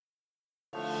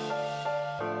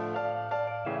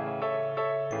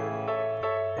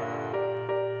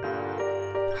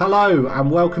Hello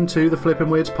and welcome to the Flippin'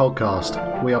 Weirds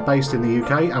podcast. We are based in the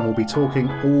UK and we'll be talking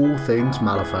all things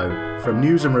Malifaux, from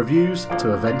news and reviews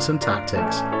to events and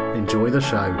tactics. Enjoy the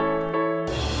show.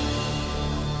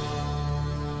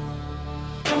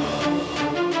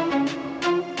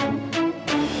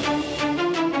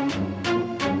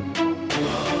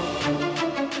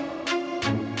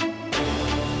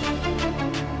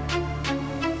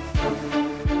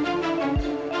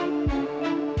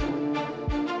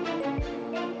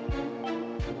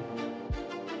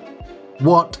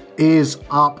 What is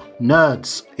up,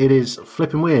 nerds? It is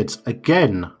Flippin' Weirds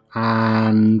again,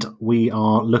 and we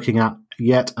are looking at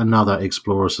yet another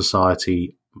Explorer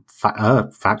Society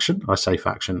faction. I say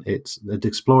faction, it's the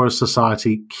Explorer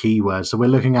Society keyword. So we're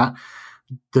looking at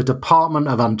the Department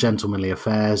of Ungentlemanly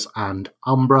Affairs and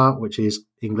Umbra, which is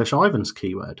English Ivan's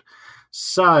keyword.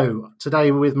 So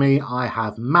today with me, I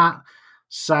have Matt.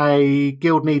 Say,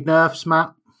 Guild need nerfs,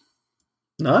 Matt?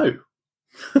 No.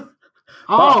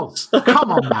 Oh, come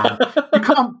on, man. You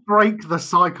can't break the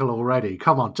cycle already.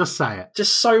 Come on, just say it.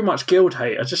 Just so much guild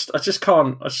hate. I just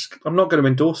can't. I'm not going to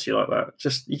endorse you like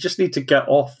that. You just need to get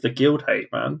off the guild hate,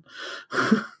 man.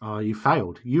 Oh, you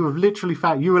failed. You have literally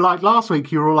failed. You were like last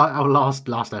week. You were all like, oh, last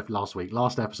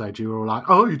episode. You were all like,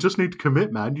 oh, you just need to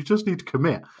commit, man. You just need to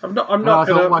commit. I'm not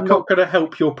going to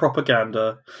help your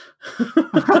propaganda.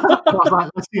 I was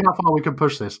like, let's see how far we can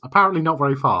push this. Apparently, not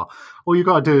very far. All you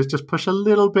got to do is just push a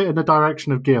little bit in the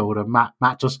direction of guild, and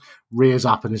Matt just rears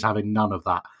up and is having none of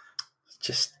that.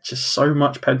 Just so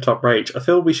much pent up rage. I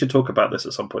feel we should talk about this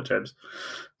at some point, James.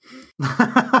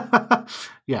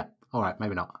 Yeah. All right.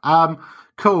 Maybe not.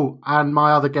 Cool. And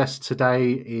my other guest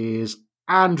today is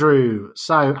Andrew.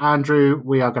 So, Andrew,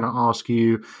 we are going to ask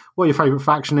you what your favourite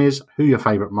faction is, who your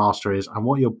favourite master is, and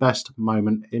what your best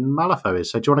moment in Malifaux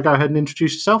is. So, do you want to go ahead and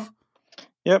introduce yourself?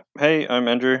 Yep. Hey, I'm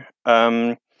Andrew.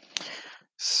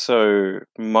 So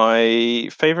my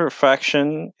favorite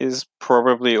faction is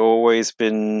probably always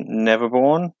been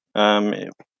Neverborn.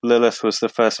 Lilith was the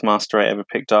first master I ever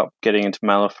picked up getting into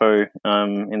Malifaux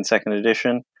in second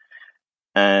edition,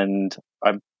 and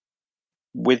I'm,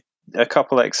 with a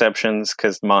couple of exceptions,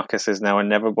 because Marcus is now a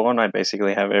Neverborn, I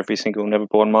basically have every single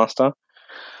Neverborn master.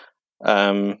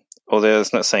 Although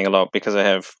that's not saying a lot because I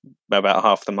have about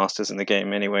half the masters in the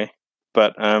game anyway.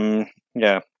 But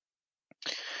yeah.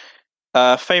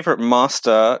 Favorite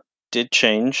master did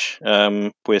change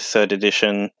with third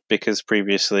edition, because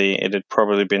previously it had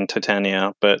probably been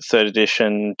Titania, but third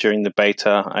edition during the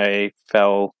beta I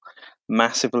fell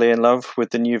massively in love with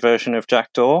the new version of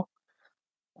Jackdaw,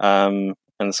 and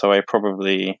so I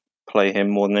probably play him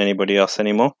more than anybody else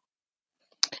anymore.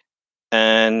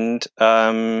 And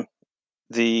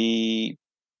the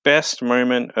best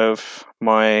moment of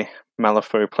my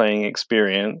Malifaux playing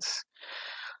experience,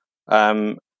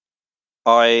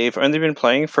 I've only been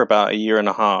playing for about a year and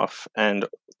a half, and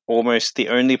almost the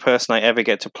only person I ever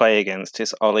get to play against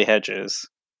is Ollie Hedges.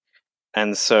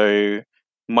 And so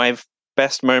my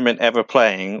best moment ever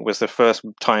playing was the first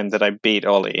time that I beat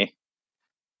Ollie,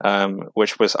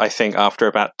 which was, I think, after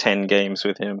about 10 games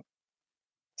with him.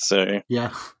 So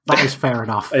yeah, that is fair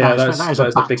enough. Yeah, that is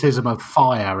a baptism of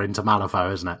fire into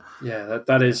Malifaux, isn't it? Yeah,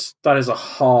 that is a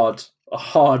hard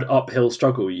uphill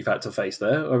struggle you've had to face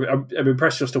there. I'm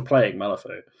impressed you're still playing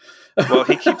Malifaux. Well,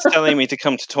 he keeps telling me to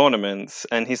come to tournaments,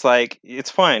 and he's like, it's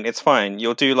fine.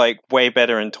 You'll do like way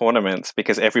better in tournaments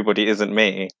because everybody isn't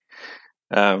me.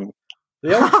 The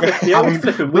old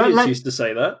Flippin' Weirds used to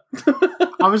say that.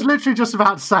 I was literally just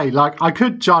about to say, like, I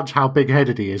could judge how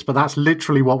big-headed he is, but that's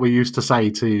literally what we used to say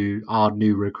to our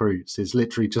new recruits. It's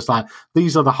literally just like,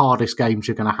 these are the hardest games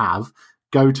you're going to have.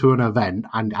 Go to an event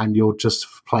and you'll just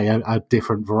play a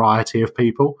different variety of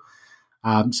people.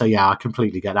 So yeah, I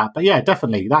completely get that. But yeah,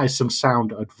 definitely, that is some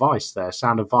sound advice there,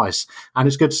 And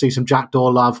it's good to see some Jackdaw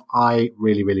love. I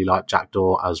really, really like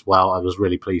Jackdaw as well. I was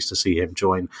really pleased to see him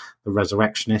join the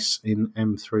Resurrectionists in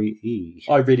M3E.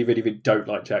 I really, really, really don't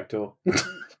like Jackdaw.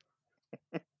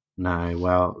 No,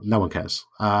 well, no one cares.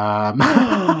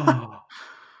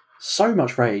 So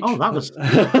much rage. Oh, that was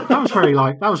very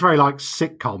like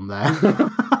sitcom there.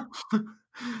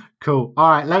 Cool. All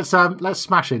right, let's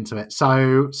smash into it.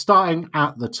 So, starting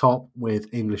at the top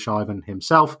with English Ivan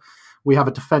himself, we have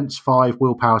a defense 5,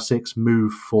 willpower 6,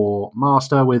 move 4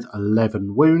 master with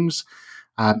 11 wounds.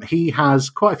 He has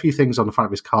quite a few things on the front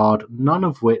of his card, none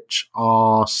of which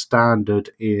are standard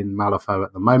in Malifaux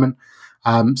at the moment.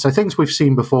 So things we've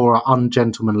seen before are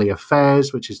Ungentlemanly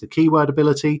Affairs, which is the keyword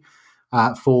ability,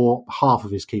 for half of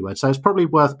his keyword. So it's probably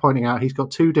worth pointing out he's got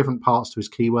two different parts to his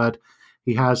keyword.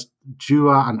 He has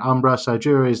Jua and Umbra. So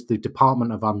Jua is the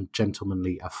Department of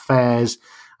Ungentlemanly Affairs,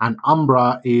 and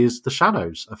Umbra is the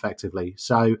shadows, effectively.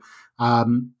 So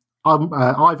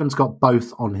Ivan's got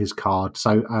both on his card.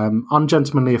 So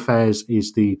Ungentlemanly Affairs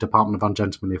is the Department of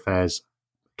Ungentlemanly Affairs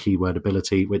keyword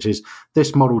ability, which is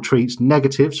this model treats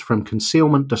negatives from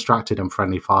concealment, distracted, and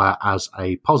friendly fire as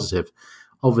a positive.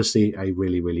 Obviously, a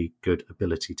really, really good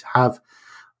ability to have.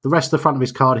 The rest of the front of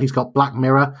his card, he's got Black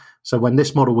Mirror. So when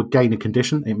this model would gain a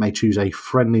condition, it may choose a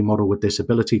friendly model with this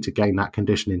ability to gain that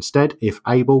condition instead, if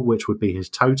able, which would be his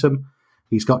totem.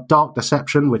 He's got Dark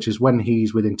Deception, which is when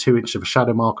he's within 2 inches of a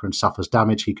shadow marker and suffers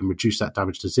damage, he can reduce that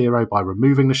damage to 0 by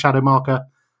removing the shadow marker.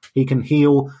 He can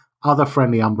heal other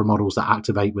friendly Umbra models that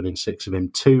activate within 6 of him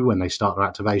too when they start their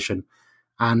activation.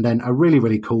 And then a really,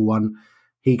 really cool one,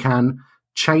 he can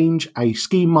change a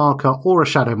scheme marker or a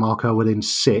shadow marker within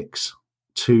 6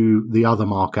 to the other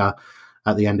marker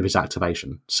at the end of his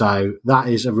activation. So that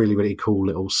is a really, really cool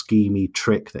little schemey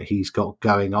trick that he's got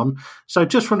going on. So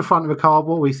just from the front of the card,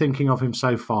 what are we thinking of him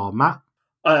so far, Matt?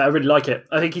 I really like it.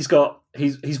 I think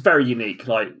he's very unique.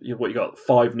 Like what you got,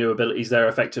 5 new abilities there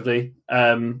effectively. He's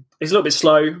a little bit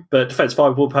slow, but defense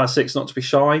 5, willpower 6, not to be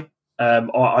shy.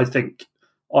 I think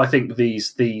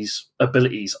these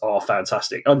abilities are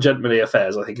fantastic. Ungentlemanly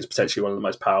Affairs, I think, is potentially one of the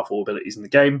most powerful abilities in the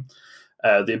game.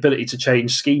 The ability to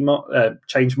change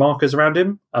change markers around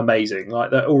him, amazing.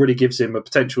 Like that already gives him a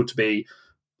potential to be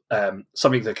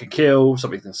something that can kill,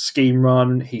 something that can scheme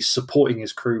run. He's supporting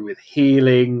his crew with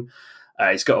healing.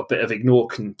 He's got a bit of ignore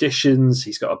conditions.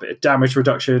 He's got a bit of damage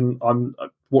reduction.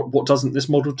 What doesn't this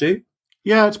model do?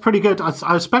 Yeah, it's pretty good.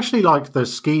 I especially like the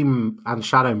scheme and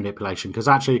shadow manipulation, because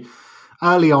actually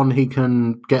early on he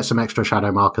can get some extra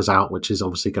shadow markers out, which is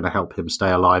obviously going to help him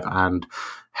stay alive and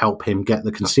help him get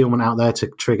the concealment out there to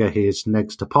trigger his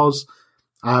negs to pos.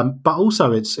 But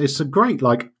also it's a great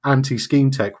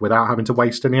anti-scheme tech without having to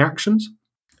waste any actions.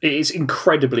 It is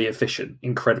incredibly efficient.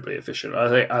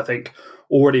 I think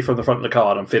already from the front of the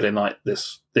card, I'm feeling like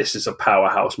this is a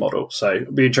powerhouse model. So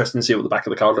it'll be interesting to see what the back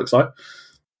of the card looks like.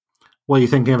 What are you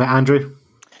thinking of it, Andrew?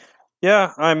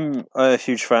 Yeah, I'm a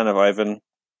huge fan of Ivan.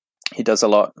 He does a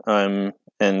lot,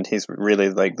 and he's really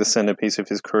the centerpiece of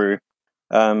his crew.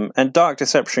 And Dark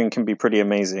Deception can be pretty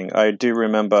amazing. I do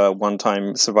remember one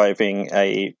time surviving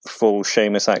a full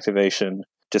Seamus activation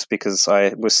just because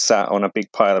I was sat on a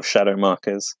big pile of shadow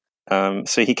markers.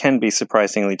 So he can be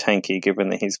surprisingly tanky, given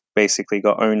that he's basically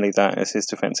got only that as his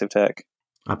defensive tech.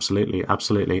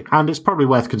 Absolutely. And it's probably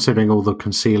worth considering all the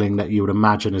concealing that you would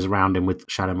imagine is around him with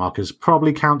shadow markers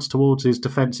probably counts towards his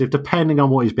defensive, depending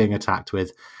on what he's being attacked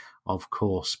with, of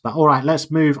course. But all right, let's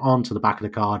move on to the back of the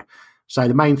card. So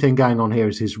the main thing going on here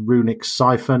is his Runic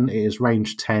Siphon. It is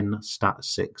range 10, stat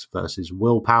 6 versus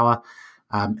willpower.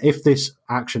 If this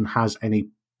action has any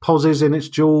poses in its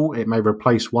duel, it may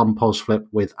replace one pos flip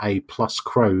with a plus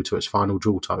crow to its final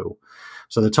duel total.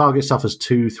 So the target suffers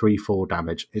 2, 3, 4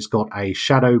 damage. It's got a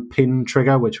shadow pin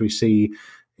trigger, which we see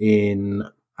in,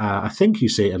 I think you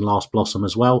see it in Last Blossom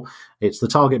as well. It's the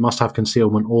target must have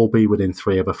concealment or be within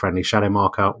 3 of a friendly shadow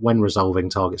marker. When resolving,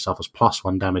 target suffers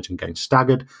 +1 damage and gains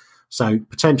staggered. So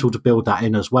potential to build that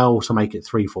in as well to make it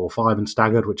 3, 4, 5 and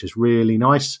staggered, which is really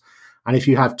nice. And if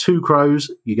you have 2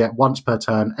 crows, you get once per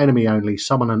turn, enemy only,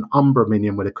 summon an Umbra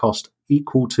minion with a cost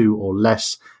equal to or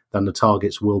less than the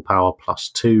target's willpower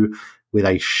 +2 with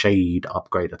a shade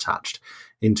upgrade attached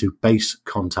into base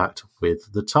contact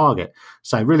with the target.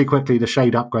 So really quickly, the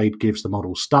shade upgrade gives the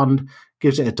model stunned,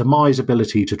 gives it a demise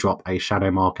ability to drop a shadow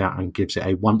marker, and gives it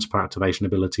a once per activation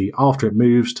ability after it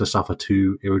moves to suffer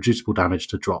 2 irreducible damage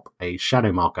to drop a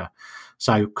shadow marker.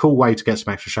 So cool way to get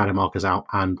some extra shadow markers out,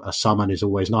 and a summon is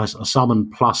always nice. A summon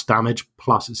plus damage,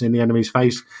 plus it's in the enemy's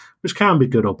face, which can be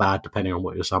good or bad depending on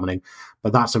what you're summoning,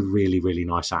 but that's a really, really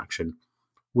nice action.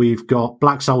 We've got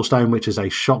Black Soulstone, which is a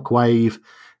shockwave.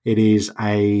 It is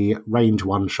a range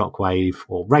 1 shockwave,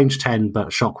 or range 10, but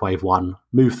shockwave 1.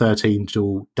 Move 13,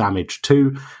 dual damage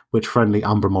 2, which friendly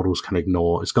Umbra models can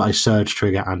ignore. It's got a surge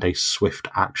trigger and a swift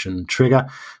action trigger.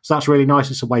 So that's really nice.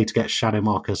 It's a way to get shadow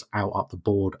markers out up the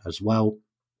board as well.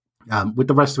 With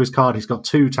the rest of his card, he's got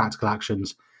 2 tactical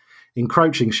actions.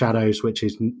 Encroaching Shadows, which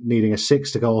is needing a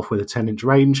 6 to go off with a 10-inch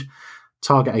range.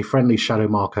 Target a friendly shadow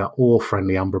marker or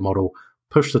friendly Umbra model.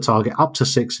 Push the target up to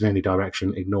 6 in any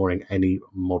direction, ignoring any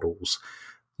models.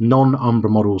 Non-Umbra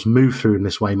models move through in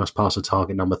this way must pass a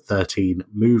target number 13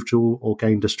 move duel or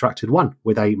gain distracted 1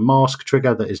 with a mask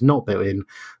trigger that is not built in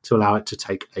to allow it to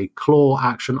take a claw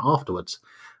action afterwards.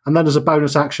 And then as a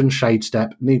bonus action, Shade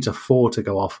Step needs a 4 to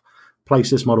go off.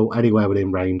 Place this model anywhere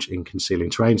within range in concealing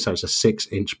terrain. So it's a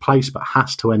 6-inch place, but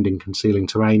has to end in concealing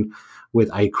terrain. with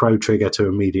a crow trigger to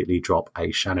immediately drop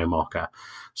a shadow marker.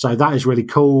 So that is really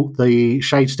cool. The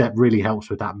Shade Step really helps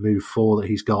with that move 4 that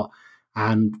he's got,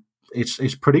 and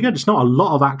it's pretty good. It's not a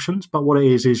lot of actions, but what it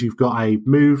is you've got a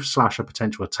move / a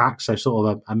potential attack, so sort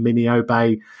of a mini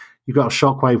obey. You've got a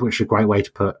Shockwave, which is a great way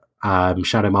to put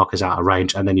shadow markers out of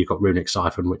range, and then you've got Runic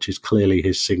Siphon, which is clearly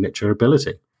his signature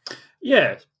ability.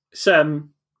 Yeah,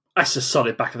 that's a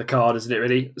solid back of the card, isn't it?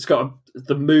 Really, it's got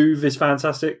the move is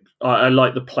fantastic. I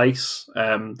like the place.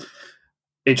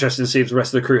 Interesting to see if the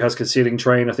rest of the crew has Concealing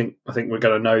Terrain. I think we're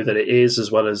going to know that it is,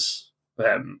 as well as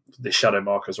the shadow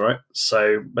markers, right?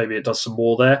 So maybe it does some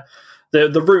more there. The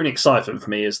Runic Siphon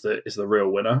for me is the real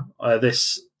winner.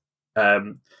 This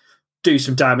do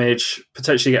some damage,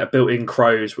 potentially get a built-in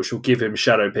crows, which will give him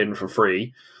Shadow Pin for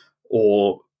free,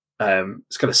 or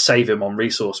it's going to save him on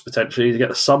resource potentially to get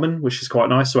the summon, which is quite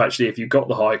nice. So actually, if you've got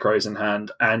the high crows in hand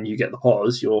and you get the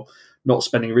pause, you're not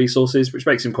spending resources, which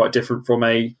makes him quite different from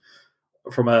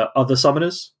other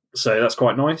summoners. So that's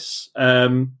quite nice.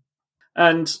 And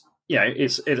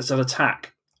it's an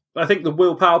attack. I think the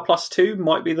willpower +2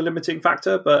 might be the limiting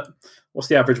factor, but what's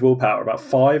the average willpower? About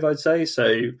 5, I'd say.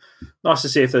 So nice to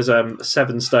see if there's a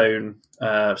 7-stone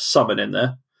summon in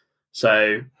there.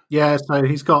 So yeah, so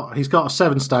he's got a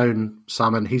 7-stone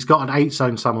summon. He's got an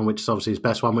 8-stone summon, which is obviously his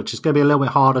best one, which is going to be a little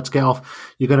bit harder to get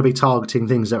off. You're going to be targeting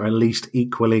things that are at least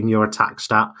equaling your attack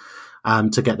stat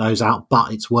to get those out,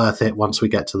 but it's worth it. Once we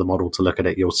get to the model to look at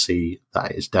it, you'll see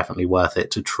that it's definitely worth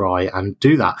it to try and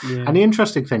do that. Yeah. And the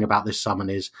interesting thing about this summon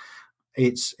is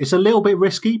it's a little bit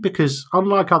risky, because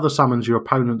unlike other summons, your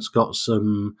opponent's got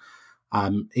some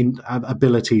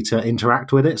ability to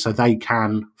interact with it, so they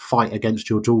can fight against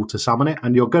your jewel to summon it,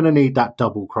 and you're going to need that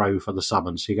double crow for the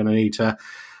summon. So you're going to need to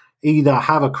either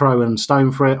have a crow and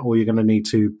stone for it, or you're going to need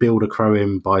to build a crow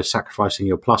in by sacrificing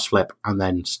your plus flip and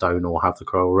then stone, or have the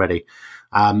crow already.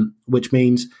 Which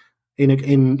means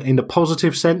in the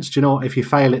positive sense, do you know what? If you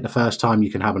fail it the first time, you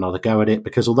can have another go at it,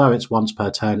 because although it's once per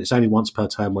turn, it's only once per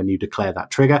turn when you declare that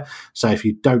trigger. So if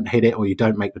you don't hit it or you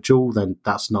don't make the jewel, then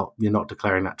you're not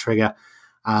declaring that trigger.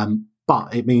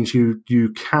 But it means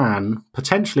you can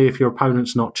potentially, if your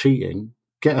opponent's not cheating,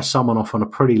 get a summon off on a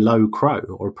pretty low crow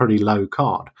or a pretty low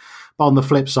card. But on the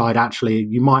flip side, actually,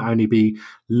 you might only be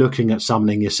looking at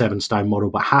summoning your 7-stone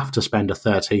model, but have to spend a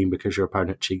 13 because your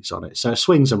opponent cheats on it. So it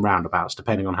swings and roundabouts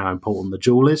depending on how important the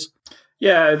jewel is.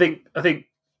 Yeah, I think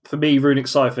for me, Runic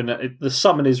Siphon, the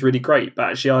summon is really great,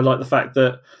 but actually I like the fact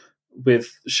that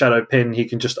with Shadow Pin, he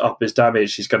can just up his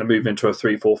damage. He's going to move into a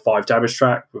 3, 4, 5 damage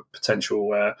track with potential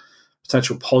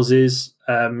pauses.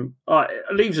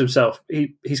 Leaves himself.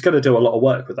 He's going to do a lot of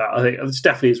work with that. I think it's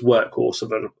definitely his workhorse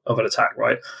of an attack.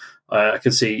 Right, I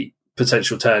can see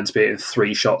potential turns being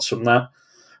 3 shots from that,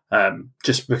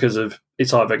 just because of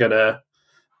it's either going to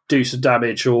do some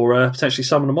damage or potentially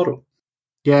summon a model.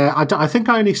 Yeah, I think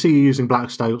I only see you using Black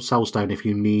Soulstone if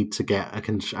you need to get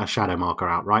a shadow marker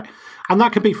out, right? And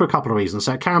that could be for a couple of reasons.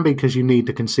 So it can be because you need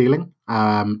the concealing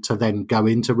to then go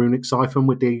into Runic Siphon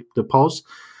with the pause.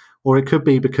 Or it could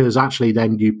be because actually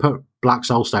then you put Black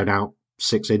Soulstone out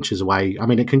 6 inches away. I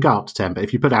mean, it can go up to 10, but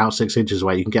if you put it out 6 inches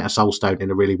away, you can get a Soulstone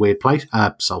in a really weird place.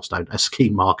 A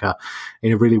scheme marker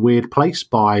in a really weird place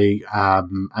by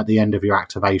at the end of your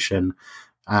activation,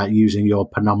 using your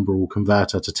Penumbral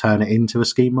Converter to turn it into a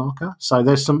scheme marker. So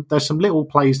there's some little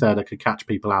plays there that could catch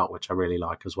people out, which I really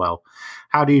like as well.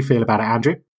 How do you feel about it,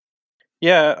 Andrew?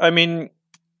 Yeah, I mean,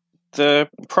 the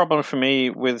problem for me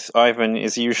with Ivan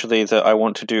is usually that I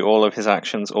want to do all of his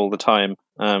actions all the time,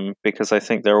 because I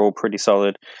think they're all pretty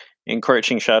solid.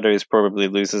 Encroaching Shadows probably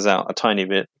loses out a tiny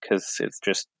bit because it's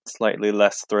just slightly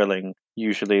less thrilling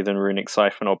usually than Runic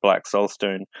Siphon or Black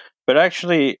Soulstone. But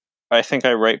actually, I think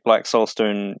I rate Black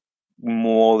Soulstone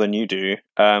more than you do,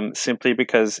 simply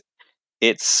because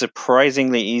it's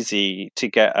surprisingly easy to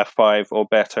get a 5 or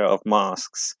better of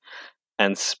masks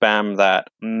and spam that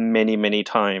many, many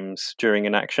times during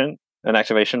an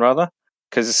activation rather.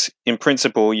 Because in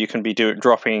principle, you can be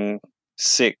dropping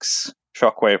 6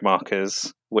 Shockwave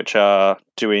markers, which are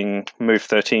doing Move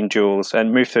 13 duels,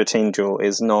 and Move 13 duel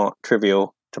is not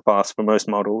trivial to pass for most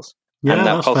models, and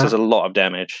that pulses a lot of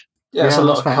damage. Yeah, it's a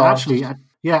lot of cards.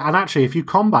 Actually, if you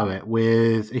combo it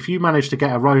with, if you manage to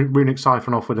get a Runic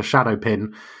Siphon off with a Shadow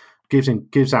Pin,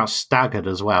 gives out Staggered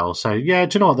as well. So yeah,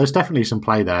 do you know what? There's definitely some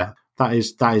play there. That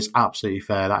is absolutely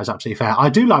fair. That is absolutely fair.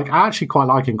 I actually quite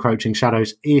like Encroaching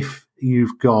Shadows if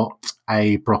you've got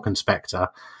a Brock and Spectre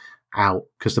out,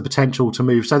 because the potential to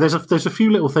move. So there's a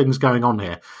few little things going on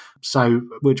here. So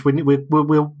which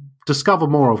we'll discover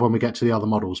more of when we get to the other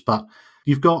models. But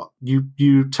you've got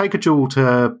you take a jewel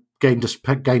to gain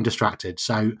distracted.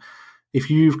 So if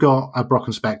you've got a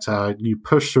Brocken Spectre, you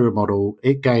push through a model,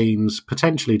 it gains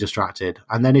potentially distracted,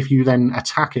 and then if you then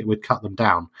attack it with cut them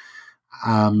down,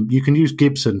 you can use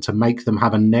Gibson to make them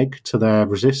have a neg to their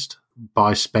resist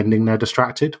by spending their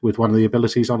distracted with one of the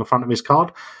abilities on the front of his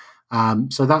card.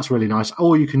 So that's really nice.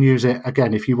 Or you can use it,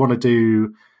 again, if you want to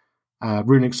do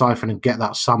Runic Siphon and get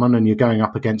that summon and you're going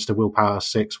up against a Willpower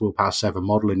 6, Willpower 7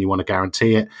 model and you want to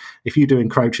guarantee it. If you do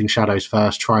Encroaching Shadows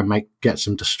first, try and get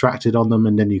some distracted on them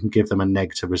and then you can give them a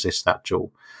neg to resist that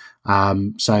duel.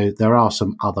 So there are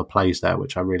some other plays there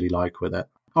which I really like with it.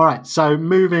 All right, so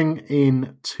moving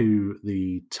into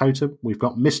the totem, we've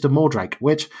got Mr. Mordrake,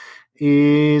 which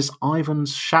is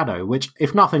Ivan's shadow, which,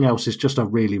 if nothing else, is just a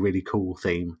really, really cool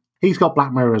theme. He's got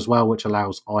Black Mirror as well, which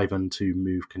allows Ivan to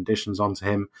move conditions onto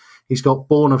him. He's got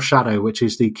Born of Shadow, which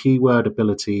is the keyword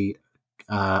ability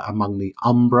among the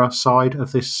Umbra side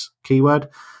of this keyword,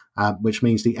 which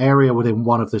means the area within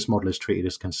one of this model is treated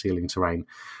as concealing terrain,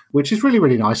 which is really,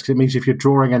 really nice because it means if you're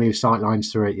drawing any sight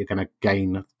lines through it, you're going to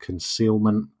gain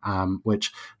concealment,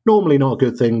 which normally not a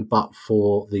good thing, but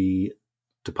for the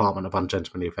Department of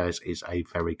Ungentlemanly Affairs is a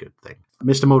very good thing.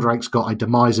 Mr. Mordrake's got a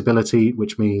Demise ability,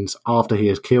 which means after he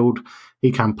is killed,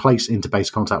 he can place into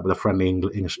base contact with a friendly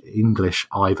English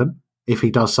Ivan. If he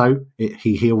does so,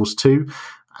 he heals 2,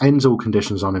 ends all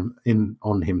conditions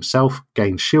on himself,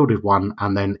 gains shielded 1,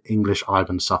 and then English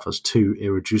Ivan suffers 2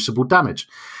 irreducible damage.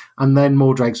 And then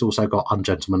Mordrake's also got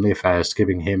Ungentlemanly Affairs,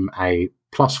 giving him a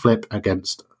plus flip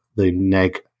against the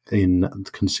neg in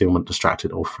Concealment,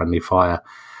 Distracted, or Friendly Fire.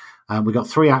 We got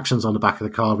 3 actions on the back of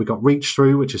the card. We got Reach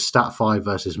Through, which is stat 5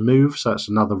 versus move, so it's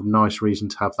another nice reason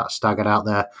to have that staggered out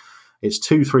there. It's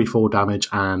 2, 3, 4 damage,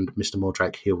 and Mr.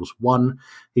 Mordrake heals 1.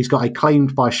 He's got a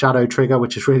Claimed by Shadow trigger,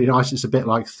 which is really nice. It's a bit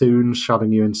like Thune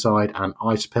shoving you inside an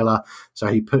Ice Pillar, so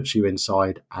he puts you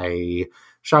inside a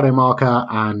Shadow Marker,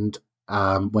 and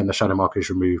when the Shadow Marker is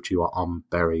removed, you are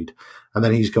unburied. And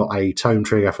then he's got a Tome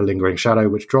trigger for Lingering Shadow,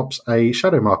 which drops a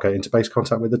Shadow Marker into base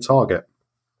contact with the target.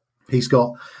 He's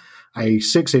got a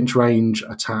 6-inch range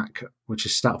attack, which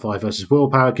is stat 5 versus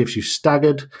willpower, gives you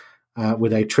staggered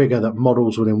with a trigger that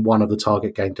models within 1 of the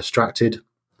target gain distracted,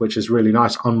 which is really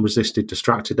nice. Unresisted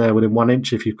distracted there within 1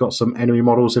 inch if you've got some enemy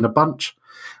models in a bunch.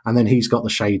 And then he's got the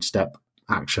Shade Step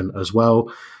action as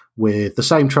well, with the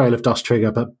same Trail of Dust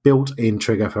trigger, but built-in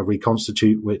trigger for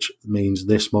Reconstitute, which means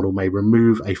this model may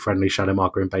remove a friendly Shadow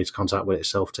Marker in base contact with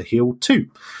itself to heal 2.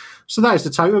 So that is the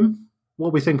totem. What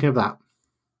are we thinking of that?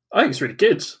 I think it's really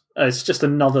good. It's just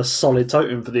another solid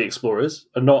totem for the Explorers,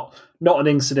 and not an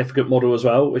insignificant model as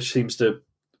well, which seems to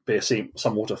be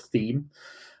somewhat a theme.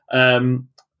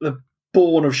 The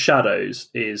Born of Shadows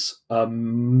is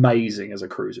amazing as a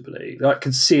cruisability. Like,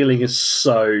 concealing is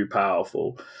so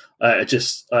powerful. I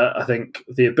think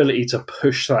the ability to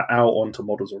push that out onto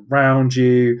models around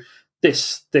you,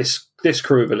 this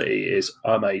crew ability is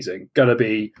amazing. Going to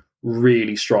be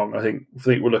really strong. I think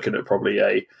we're looking at probably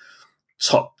a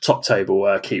top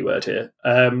table keyword here.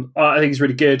 I think he's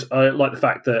really good. I like the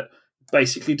fact that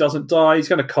basically doesn't die. He's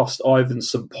going to cost Ivan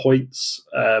some points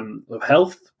of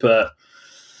health, but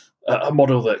a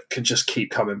model that can just keep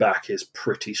coming back is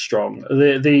pretty strong.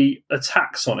 The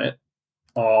attacks on it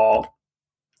are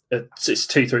it's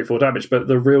 2, 3, 4 damage, but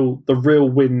the real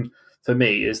win for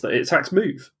me is that it attacks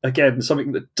move. Again,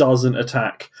 something that doesn't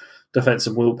attack defense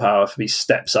and willpower for me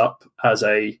steps up as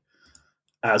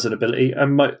an ability,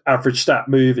 and my average stat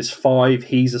move is 5.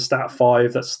 He's a stat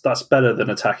 5. That's better than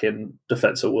attacking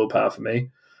defense or willpower for me.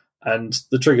 And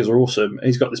the triggers are awesome.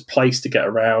 He's got this place to get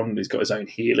around. He's got his own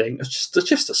healing. It's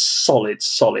just a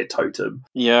solid totem.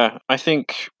 Yeah, I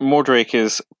think Mordrake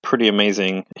is pretty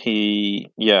amazing.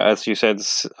 As you said,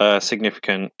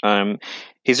 significant.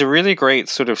 He's a really great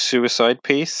sort of suicide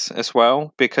piece as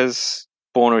well, because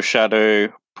Born of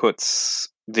Shadow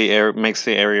makes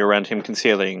the area around him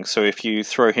concealing. So if you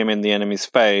throw him in the enemy's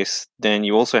face, then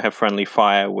you also have Friendly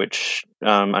Fire, which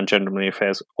Ungentlemanly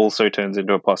Affairs also turns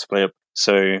into a plus flip.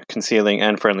 So concealing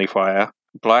and Friendly Fire.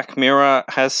 Black Mirror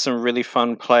has some really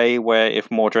fun play where if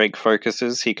Mordrake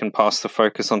focuses, he can pass the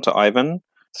focus onto Ivan.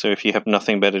 So if you have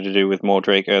nothing better to do with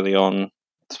Mordrake early on,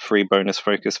 it's free bonus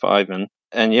focus for Ivan.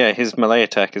 And yeah, his melee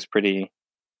attack is pretty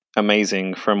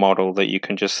amazing for a model that you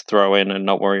can just throw in and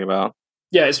not worry about.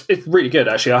 Yeah, it's really good,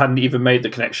 actually. I hadn't even made the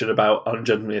connection about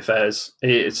Ungentlemanly Affairs.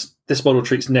 This model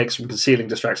treats negs from Concealing,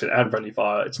 Distraction, and Friendly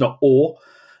Fire. It's not or.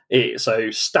 So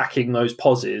stacking those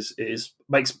poses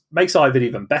makes Ivan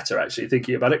even better, actually,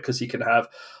 thinking about it, because he can have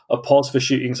a pos for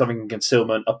shooting something in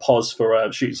Concealment, a pos for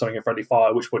shooting something in Friendly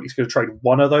Fire, which point he's going to trade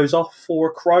one of those off for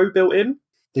a Crow built in.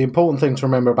 The important thing to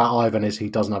remember about Ivan is he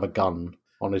doesn't have a gun.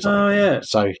 on his Oh, own. yeah.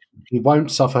 So he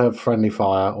won't suffer friendly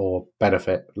fire or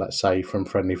benefit, let's say, from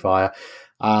friendly fire.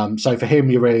 So for him,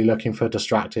 you're really looking for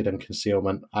distracted and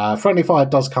concealment. Friendly fire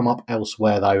does come up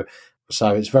elsewhere, though,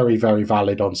 so it's very, very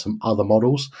valid on some other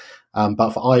models.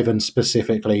 But for Ivan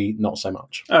specifically, not so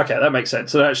much. Okay, that makes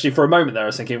sense. So actually, for a moment there, I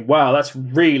was thinking, wow, that's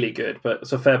really good. But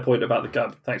it's a fair point about the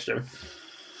gun. Thanks, Jimmy.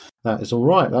 That is all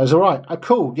right. That is all right.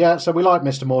 Cool. Yeah, so we like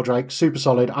Mr. Mordrake. Super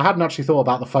solid. I hadn't actually thought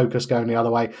about the focus going the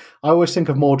other way. I always think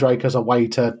of Mordrake as a way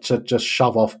to just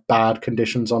shove off bad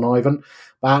conditions on Ivan.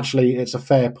 But actually, it's a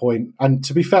fair point. And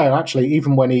to be fair, actually,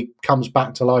 even when he comes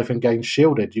back to life and gains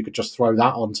shielded, you could just throw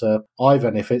that onto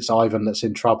Ivan if it's Ivan that's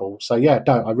in trouble. So yeah,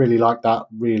 no, I really like that.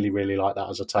 Really, really like that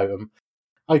as a totem.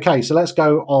 Okay, so let's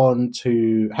go on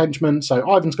to henchmen. So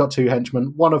Ivan's got 2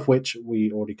 henchmen, one of which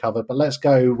we already covered, but let's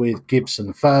go with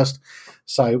Gibson first.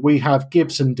 So we have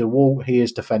Gibson DeWalt. He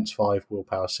is defense 5,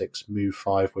 willpower 6, move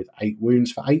 5 with 8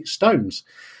 wounds for 8 stones.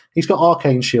 He's got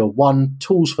Arcane Shield 1,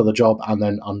 Tools for the Job, and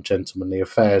then Ungentlemanly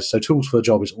Affairs. So Tools for the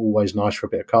Job is always nice for a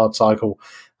bit of card cycle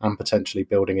and potentially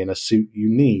building in a suit you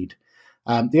need.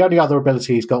 The only other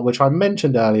ability he's got, which I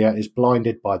mentioned earlier, is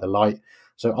Blinded by the Light.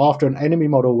 So after an enemy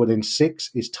model within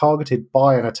 6 is targeted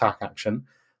by an attack action,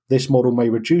 this model may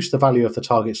reduce the value of the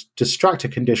target's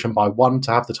distracted condition by 1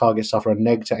 to have the target suffer a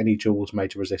neg to any duels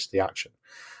made to resist the action.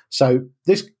 So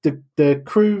the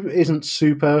crew isn't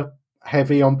super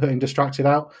heavy on putting distracted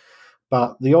out,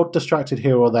 but the odd distracted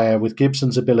here or there with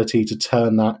Gibson's ability to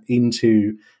turn that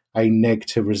into a neg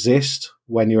to resist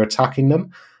when you're attacking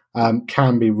them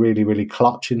can be really, really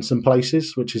clutch in some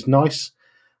places, which is nice.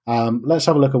 Let's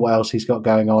have a look at what else he's got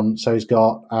going on. So he's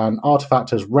got an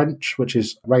Artifactor's Wrench, which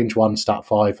is range 1, stat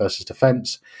 5 versus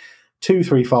defense, 2,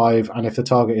 3, 5, and if the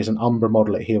target is an Umbra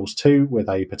model, it heals 2 with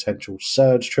a potential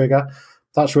Surge trigger.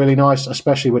 That's really nice,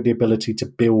 especially with the ability to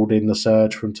build in the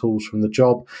Surge from Tools from the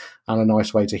Job, and a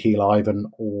nice way to heal Ivan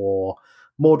or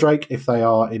Mordrake if they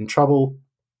are in trouble.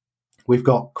 We've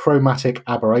got Chromatic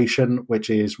Aberration, which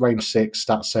is range 6,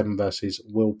 stat 7 versus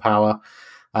willpower.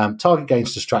 Target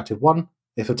gains distracted 1.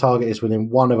 If the target is within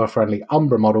 1 of a friendly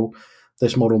Umbra model,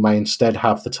 this model may instead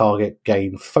have the target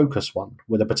gain focus 1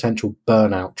 with a potential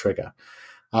burnout trigger.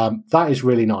 That is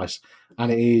really nice.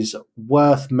 And it is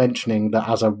worth mentioning that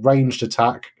as a ranged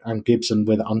attack, and Gibson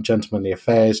with Ungentlemanly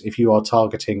Affairs, if you are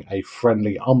targeting a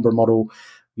friendly Umbra model,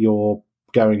 you're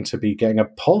going to be getting a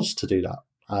pos to do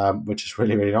that, which is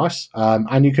really, really nice.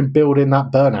 And you can build in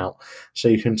that burnout, so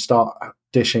you can start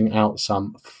dishing out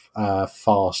some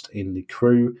fast in the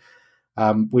crew.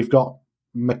 We've got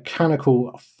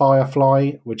Mechanical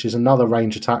Firefly, which is another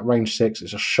range attack, range 6.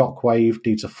 It's a shockwave,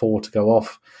 needs a 4 to go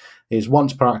off. Is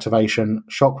once per activation,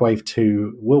 shockwave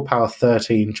 2, willpower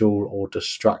 13, dual or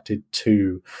distracted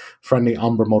 2. Friendly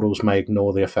Umbra models may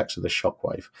ignore the effects of this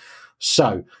shockwave.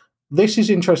 So this is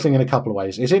interesting in a couple of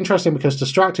ways. It's interesting because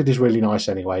distracted is really nice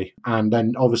anyway, and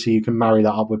then obviously you can marry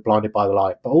that up with Blinded by the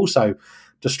Light, but also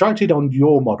distracted on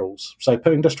your models. So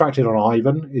putting distracted on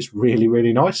Ivan is really,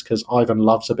 really nice because Ivan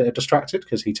loves a bit of distracted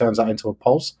because he turns that into a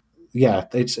pulse. Yeah,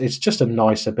 it's just a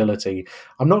nice ability.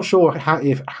 I'm not sure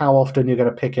how often you're going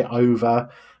to pick it over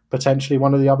potentially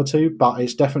one of the other two, but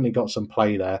it's definitely got some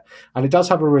play there. And it does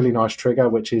have a really nice trigger,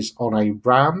 which is on a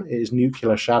ram. It is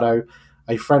Nuclear Shadow.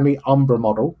 A friendly Umbra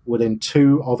model within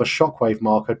 2 of a shockwave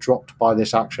marker dropped by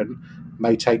this action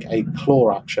may take a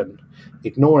claw action,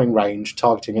 ignoring range,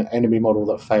 targeting an enemy model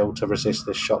that failed to resist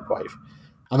this shockwave.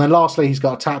 And then lastly, he's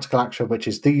got a tactical action, which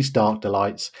is These Dark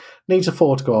Delights. Needs a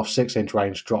 4 to go off 6-inch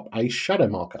range, drop a shadow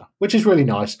marker, which is really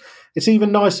nice. It's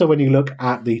even nicer when you look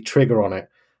at the trigger on it,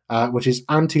 which is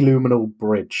Antiluminal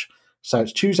Bridge. So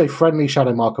it's choose a friendly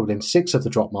shadow marker within 6 of the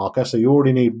drop marker, so you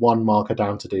already need 1 marker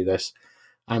down to do this.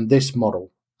 And this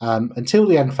model. Until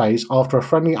the end phase, after a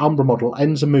friendly Umbra model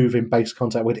ends a move in base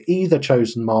contact with either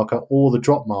chosen marker or the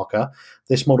drop marker,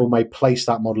 this model may place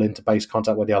that model into base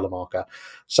contact with the other marker.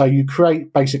 So you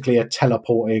create basically a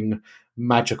teleporting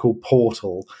magical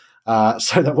portal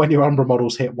so that when your Umbra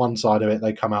models hit one side of it,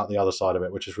 they come out the other side of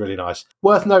it, which is really nice.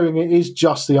 Worth noting, it is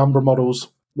just the Umbra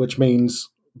models, which means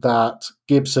that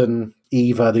Gibson,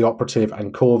 Eva, the Operative,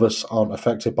 and Corvus aren't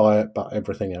affected by it, but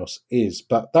everything else is.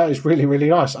 But that is really, really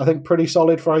nice. I think pretty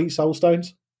solid for 8 soul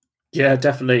stones. Yeah,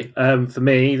 definitely. For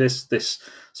me, this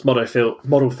model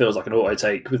feels like an auto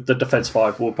take with the defense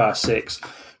 5, willpower 6,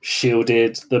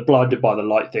 shielded. The Blinded by the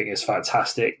Light thing is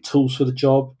fantastic. Tools for the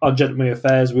Job, Ungentlemanly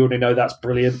Affairs. We already know that's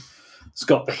brilliant. It's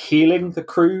got the healing the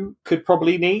crew could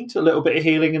probably need. A little bit of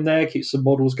healing in there, keeps some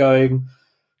models going.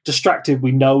 Distracted,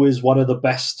 we know, is one of the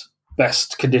best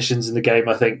conditions in the game,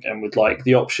 I think, and with like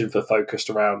the option for focused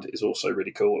around is also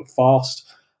really cool. And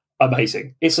fast,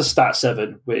 amazing. It's a stat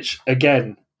 7, which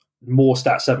again, more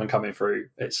stat 7 coming through.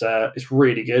 It's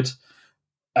really good.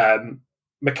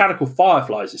 Mechanical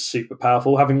Fireflies is super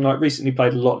powerful. Having recently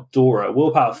played a lot of Dora,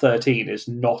 Willpower 13 is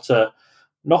not an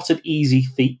easy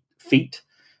feat,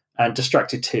 and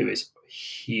Distracted 2 is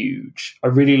huge. I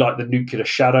really like the Nuclear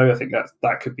Shadow. I think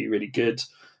that could be really good,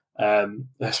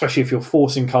 especially if you're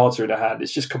forcing cards through the hand.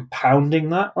 It's just compounding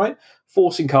that, right?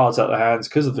 Forcing cards out of the hands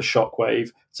because of the Shockwave.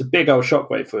 It's a big old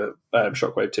Shockwave for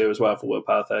Shockwave 2 as well for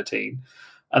Willpower 13,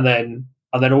 and then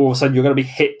all of a sudden you're going to be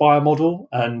hit by a model,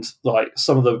 and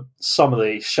some of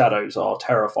the shadows are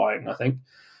terrifying, I think.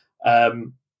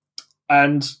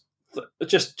 And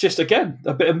just again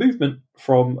a bit of movement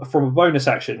from a bonus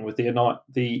action with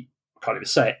the can't even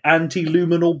say it,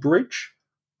 Anti-Luminal Bridge.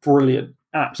 Brilliant,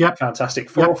 absolutely fantastic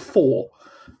for a 4.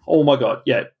 Oh my god,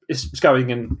 yeah, it's going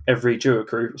in every duo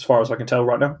crew as far as I can tell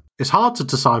right now. It's hard to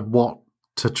decide what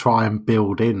to try and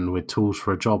build in with Tools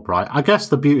for a Job, right? I guess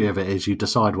the beauty of it is you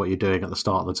decide what you're doing at the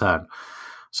start of the turn.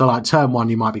 So turn 1,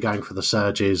 you might be going for the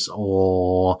Surges,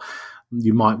 or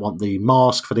you might want the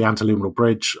Mask for the Antiluminal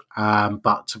Bridge.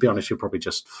 But to be honest, you'll probably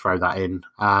just throw that in.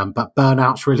 But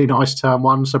Burnout's really nice turn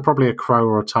 1, so probably a Crow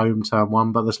or a Tome turn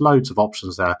 1, but there's loads of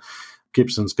options there.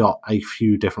 Gibson's got a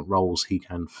few different roles he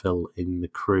can fill in the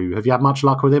crew. Have you had much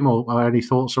luck with him, or any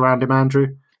thoughts around him,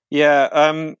 Andrew?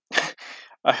 Yeah,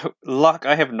 luck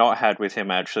I have not had with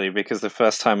him, actually, because the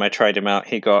first time I tried him out,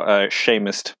 he got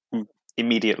Seamused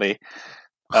immediately.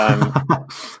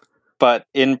 But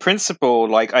in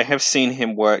principle, I have seen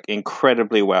him work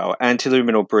incredibly well.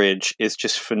 Antiluminal Bridge is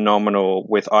just phenomenal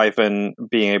with Ivan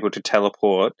being able to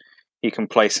teleport. He can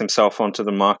place himself onto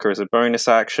the marker as a bonus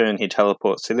action. He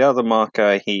teleports to the other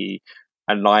marker. He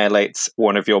annihilates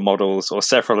one of your models or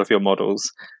several of your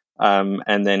models.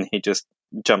 And then he just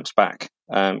jumps back.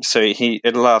 So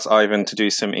it allows Ivan to do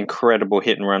some incredible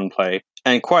hit and run play.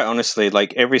 And quite honestly,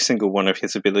 every single one of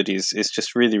his abilities is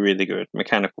just really, really good.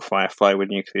 Mechanical Firefly with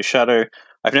Nuclear Shadow.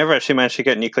 I've never actually managed to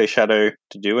get Nuclear Shadow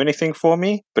to do anything for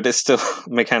me, but it's still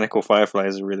Mechanical Firefly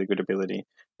is a really good ability.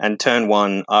 And turn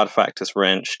 1, Artifactor's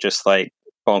Wrench, just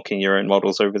bonking your own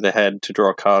models over the head to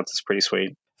draw cards is pretty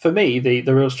sweet. For me, the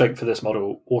real strength for this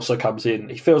model also comes in.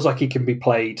 He feels like he can be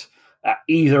played at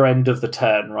either end of the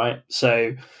turn, right?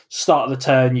 So start of the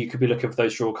turn, you could be looking for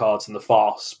those draw cards in the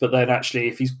fast, but then actually,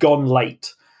 if he's gone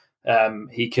late,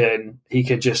 he can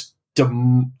just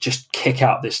kick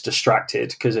out this Distracted,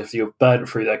 because if you've burnt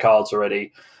through their cards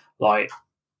already,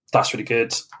 that's really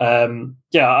good.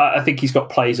 I think he's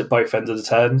got plays at both ends of the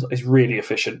turn. He's really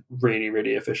efficient, really,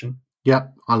 really efficient.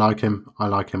 Yep, I like him. I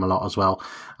like him a lot as well.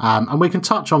 And we can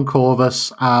touch on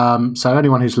Corvus. So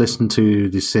anyone who's listened to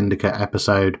the Syndicate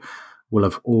episode will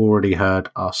have already heard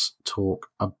us talk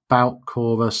about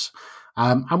Corvus.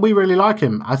 And we really like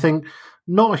him. I think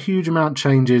not a huge amount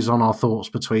changes on our thoughts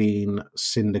between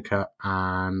Syndicate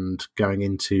and going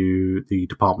into the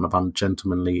Department of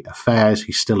Ungentlemanly Affairs.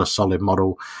 He's still a solid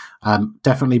model.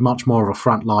 Definitely much more of a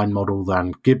frontline model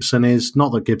than Gibson is.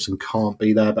 Not that Gibson can't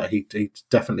be there, but he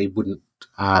definitely wouldn't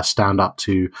stand up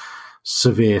to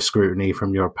severe scrutiny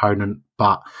from your opponent.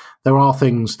 But there are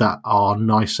things that are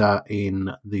nicer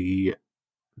in the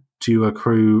duo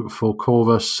crew for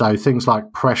Corvus, so things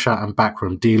like pressure and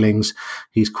backroom dealings,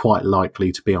 he's quite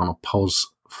likely to be on a pos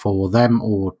for them,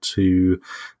 or to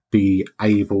be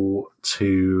able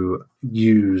to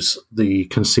use the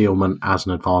concealment as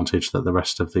an advantage that the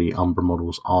rest of the Umbra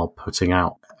models are putting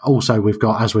out. Also, we've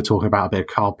got, as we're talking about, a bit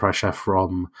of card pressure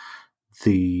from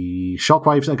the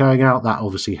shockwaves that are going out. That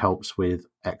obviously helps with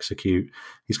execute.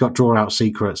 He's got draw out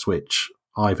secrets, which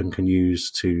Ivan can use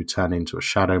to turn into a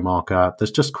shadow marker.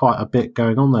 There's just quite a bit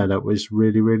going on there that was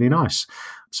really, really nice.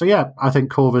 So yeah, I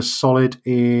think Corvus solid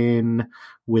in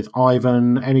with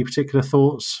Ivan. Any particular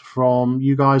thoughts from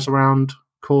you guys around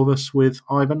Corvus with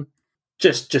Ivan?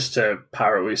 Just to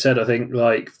parrot what we said, I think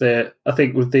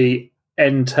with the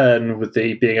end turn, with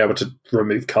the being able to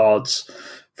remove cards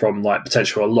from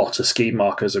potential a lot of scheme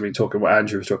markers. I mean, talking what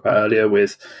Andrew was talking about earlier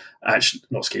with actually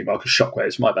not scheme markers,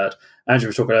 shockwaves, my bad. Andrew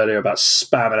was talking earlier about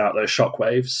spamming out those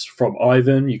shockwaves from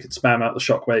Ivan. You can spam out the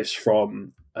shockwaves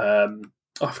from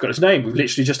I forgot his name. We've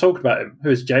literally just talked about him.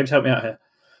 Who is it, James? Help me out here.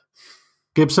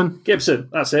 Gibson,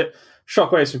 that's it.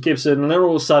 Shockwaves from Gibson, and then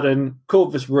all of a sudden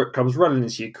Corvus Rook comes running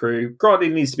into your crew. Granted,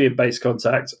 he needs to be in base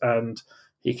contact and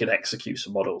he can execute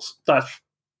some models.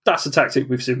 That's a tactic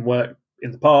we've seen work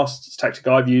in the past. It's a tactic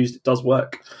I've used. It does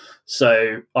work.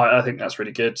 So I think that's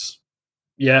really good.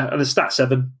 Yeah, and the stat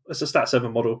 7. It's a stat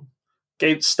 7 model.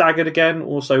 Game staggered again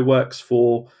also works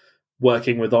for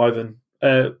working with Ivan.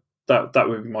 That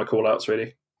would be my call-outs,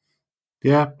 really.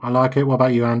 Yeah, I like it. What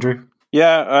about you, Andrew?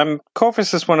 Yeah,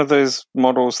 Corvus is one of those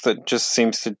models that just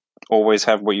seems to always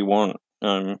have what you want,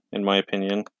 in my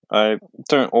opinion. I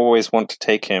don't always want to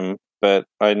take him, but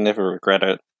I never regret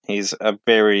it. He's a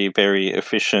very, very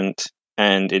efficient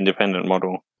and independent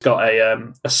model. Got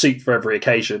a seat for every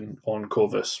occasion on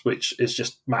Corvus, which is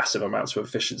just massive amounts of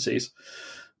efficiencies.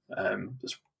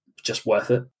 It's just worth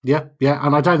it. Yeah,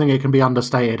 and I don't think it can be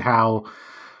understated how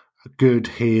good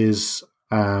his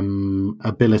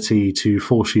ability to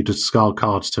force you to discard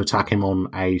cards to attack him on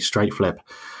a straight flip,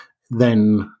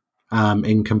 then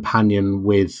in companion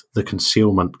with the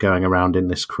concealment going around in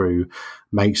this crew,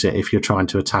 makes it if you're trying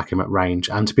to attack him at range.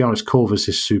 And to be honest, Corvus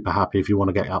is super happy if you want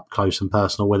to get up close and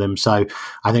personal with him. So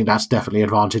I think that's definitely an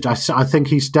advantage. I think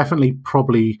he's definitely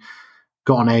probably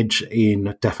got an edge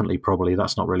in probably.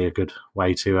 That's not really a good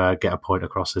way to get a point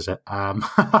across, is it? I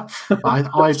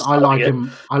like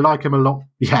him. I like him a lot.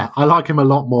 Yeah, I like him a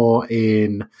lot more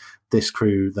in this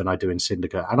crew than I do in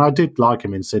Syndicate. And I did like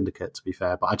him in Syndicate, to be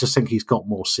fair, but I just think he's got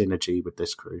more synergy with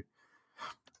this crew.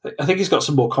 I think he's got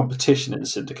some more competition in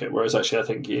Syndicate, whereas actually I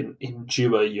think in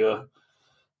Duo you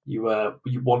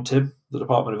want him. The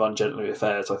Department of Ungentlemanly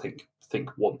Affairs, I think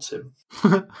wants him.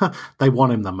 They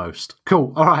want him the most.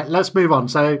 Cool. All right, let's move on.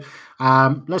 So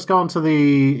let's go on to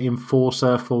the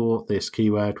enforcer for this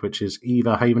keyword, which is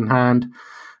Eva Havenhand.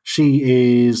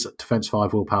 She is defense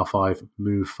 5, willpower 5,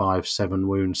 move 5, 7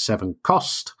 wounds, 7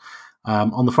 cost.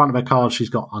 On the front of her card, she's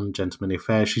got Ungentlemanly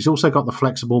Affairs. She's also got the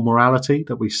flexible morality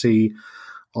that we see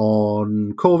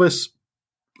on Corvus.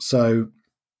 So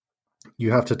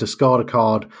you have to discard a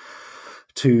card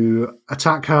to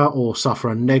attack her or suffer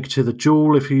a neg to the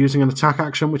duel if you're using an attack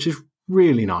action, which is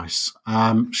really nice.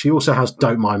 She also has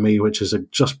Don't Mind Me, which is a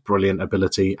just brilliant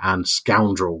ability, and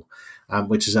Scoundrel,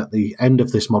 which is at the end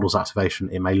of this model's activation.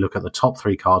 It may look at the top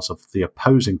 3 cards of the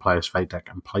opposing player's fate deck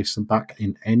and place them back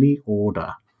in any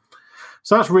order.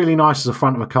 So that's really nice as a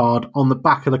front of a card. On the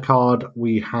back of the card,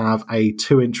 we have a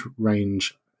 2-inch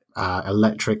range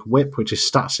electric whip, which is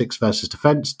stat 6 versus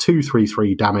defense,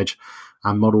 2/3/3 damage,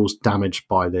 and models damaged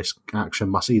by this action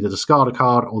must either discard a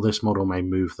card or this model may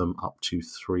move them up to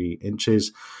 3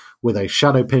 inches with a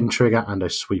shadow pin trigger and a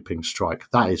sweeping strike.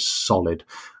 That is solid.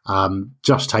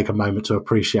 Just take a moment to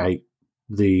appreciate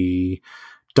the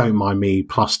Don't Mind Me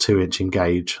plus 2-inch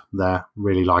engage there.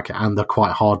 Really like it. And they're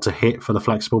quite hard to hit for the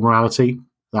flexible morality.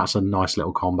 That's a nice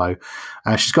little combo.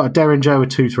 She's got a Derringer with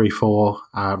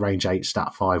 2/3/4, range 8,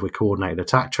 stat 5 with coordinated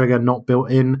attack trigger not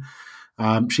built in.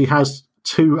 She has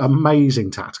 2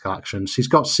 amazing tactical actions. She's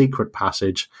got Secret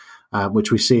Passage,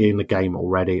 which we see in the game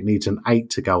already. It needs an 8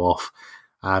 to go off.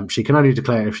 She can only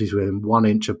declare if she's within 1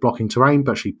 inch of blocking terrain,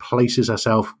 but she places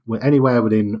herself anywhere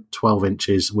within 12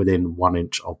 inches within 1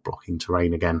 inch of blocking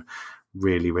terrain again.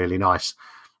 Really, really nice.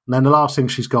 And then the last thing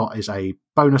she's got is a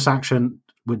bonus action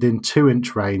within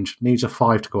 2-inch range, needs a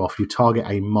 5 to go off. You target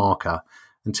a marker.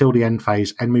 Until the end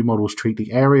phase, enemy models treat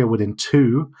the area within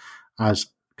 2 as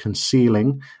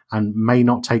concealing and may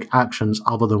not take actions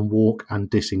other than walk and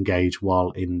disengage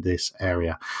while in this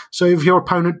area. So if your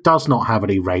opponent does not have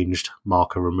any ranged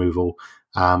marker removal,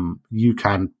 you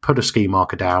can put a ski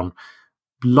marker down,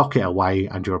 lock it away,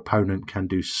 and your opponent can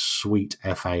do sweet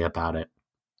FA about it.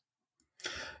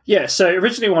 Yeah, so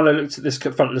originally when I looked at this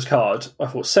front of this card, I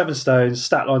thought 7 stones,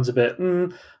 stat line's a bit, I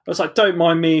was like, Don't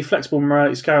Mind Me, flexible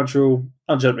morality, Scoundrel,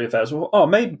 Ungentlemanly Affairs. Well,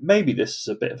 maybe this is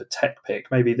a bit of a tech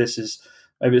pick. Maybe this is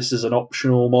an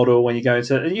optional model when you go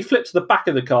into it. And you flip to the back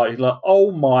of the card, you're like,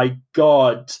 oh my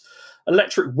god.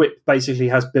 Electric Whip basically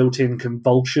has built-in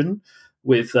convulsion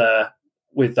with that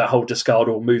whole discard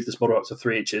or move this model up to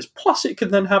 3 inches. Plus it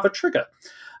can then have a trigger.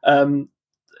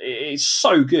 It's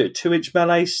so good. 2-inch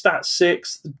melee, stat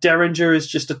 6. The Derringer is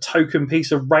just a token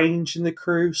piece of range in the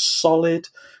crew. Solid.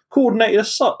 Coordinated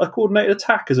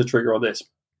attack as a trigger on this.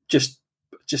 Just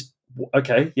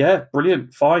okay, yeah,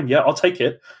 brilliant, fine, yeah, I'll take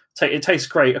it. It tastes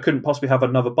great. I couldn't possibly have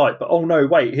another bite. But oh no,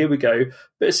 wait, here we go.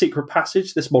 Bit of Secret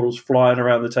Passage. This model's flying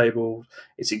around the table.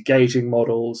 It's engaging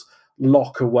models.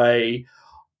 Lock away.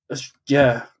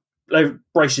 Yeah.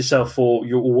 Brace yourself for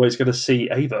you're always going to see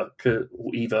Eva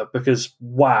because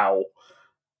wow.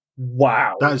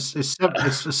 It's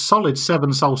a solid 7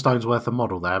 soulstones worth of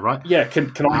model there, right? Yeah,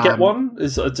 can I get one?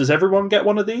 Does everyone get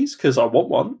one of these? Because I want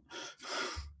one.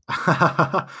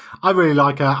 I really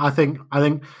like her. I think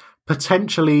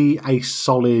potentially a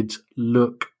solid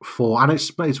look for, and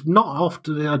it's not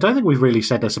often. I don't think we've really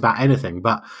said this about anything,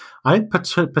 but I think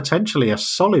potentially a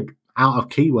solid out of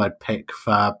keyword pick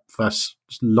for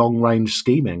long range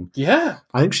scheming. Yeah,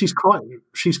 I think she's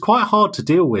quite hard to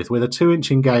deal with a 2-inch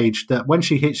engage that when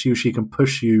she hits you, she can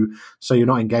push you so you're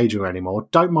not engaging her anymore.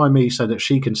 Don't Mind Me so that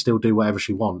she can still do whatever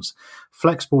she wants.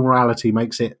 Flexible morality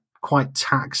makes it quite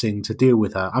taxing to deal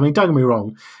with her. I mean, don't get me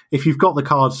wrong, if you've got the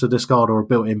cards to discard or a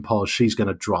built-in pos, she's going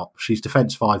to drop. She's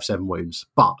defense 5, 7 wounds.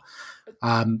 But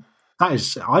I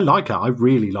like her. I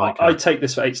really like her. I take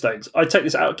this for 8 stones. I take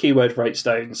this out of keyword for 8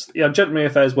 stones. Yeah, Gentlemanly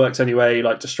Affairs works anyway,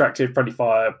 like distracted, friendly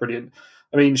fire, brilliant.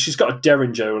 I mean, she's got a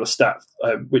Derringer on a stat,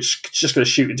 which she's just going to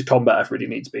shoot into combat if it really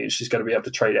needs to be, and she's going to be able to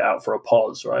trade it out for a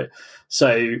pos, right?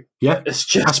 So, yeah, it's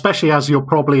just... Especially as you're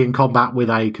probably in combat with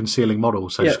a concealing model,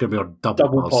 so she's going to be on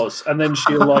double pos. And then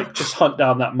she'll, like, just hunt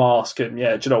down that mask, and,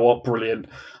 yeah, do you know what? Brilliant.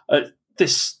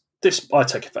 This I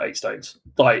take it for 8 stones.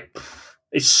 Like,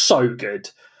 it's so good.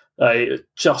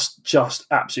 Just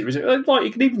absolutely... Like,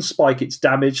 you can even spike its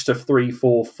damage to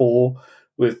 3/4/4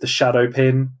 with the Shadow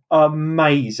Pin.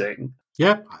 Amazing.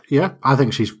 Yeah, I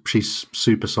think she's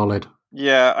super solid.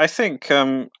 Yeah, I think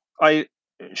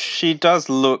she does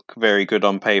look very good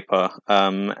on paper,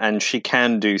 and she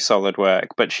can do solid work,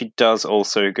 but she does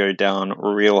also go down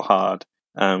real hard,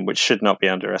 which should not be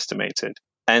underestimated.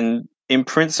 And in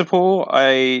principle,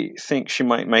 I think she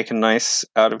might make a nice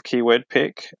out-of-keyword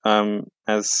pick,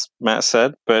 as Matt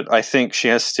said, but I think she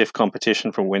has stiff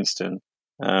competition from Winston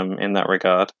in that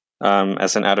regard,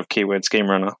 as an out-of-keyword scheme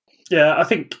runner. Yeah, I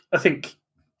think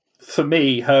for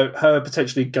me, her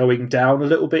potentially going down a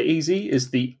little bit easy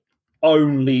is the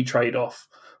only trade-off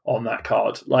on that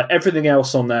card. Like, everything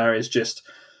else on there is just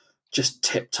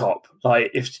tip-top.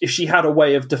 Like, if she had a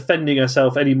way of defending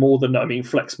herself any more than,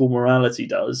 Flexible Morality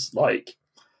does, like,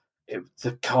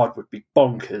 the card would be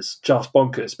bonkers, just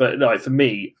bonkers. But, like, for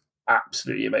me,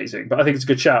 absolutely amazing. But I think it's a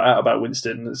good shout out about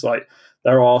Winston. It's like,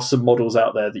 there are some models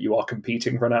out there that you are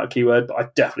competing for an out of keyword, but I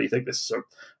definitely think this is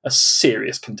a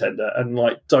serious contender. And,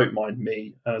 like, Don't Mind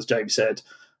Me, as James said,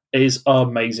 is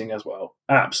amazing as well.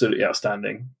 Absolutely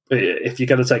outstanding. If you're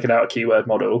going to take an out of keyword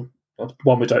model,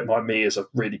 one with Don't Mind Me is a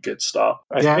really good start.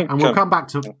 And we'll come back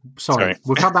to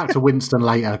we'll come back to Winston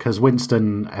later, because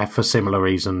Winston, for similar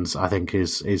reasons, I think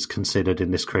is considered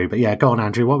in this crew. But yeah, go on,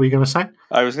 Andrew. What were you going to say?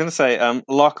 I was going to say,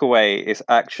 Lockaway is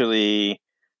actually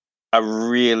a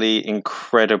really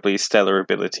incredibly stellar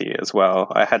ability as well.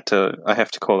 I have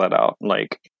to call that out.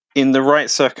 Like, in the right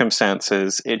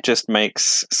circumstances, it just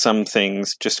makes some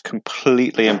things just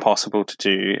completely impossible to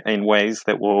do in ways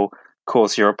that will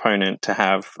cause your opponent to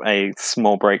have a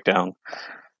small breakdown,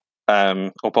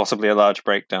 or possibly a large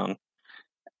breakdown.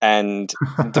 And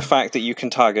the fact that you can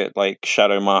target, like,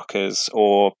 shadow markers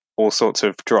or all sorts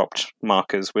of dropped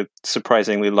markers with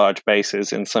surprisingly large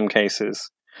bases in some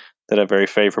cases that are very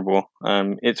favorable,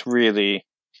 it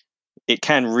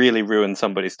can really ruin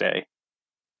somebody's day.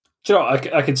 Do you know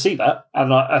what? I can see that,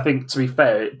 and I think, to be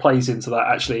fair, it plays into that.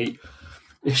 Actually,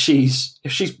 if she's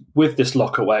with this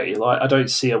Lockaway, like, I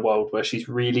don't see a world where she's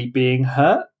really being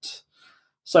hurt.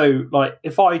 So, like,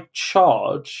 if I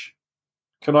charge,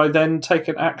 can I then take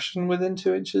an action within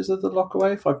 2 inches of the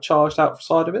Lockaway if I've charged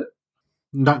outside of it?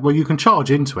 No, well, you can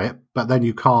charge into it, but then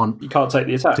you can't take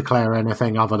the attack, declare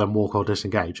anything other than walk or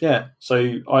disengage. Yeah.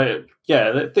 So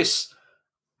this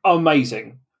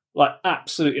amazing. Like,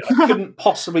 absolutely, I couldn't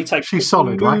possibly take. She's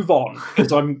solid, move right? on,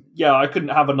 because I couldn't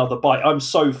have another bite. I'm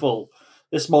so full.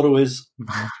 This model is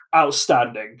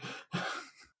outstanding.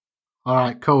 All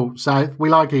right, cool. So we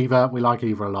like Eva. We like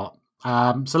Eva a lot.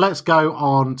 So let's go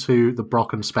on to the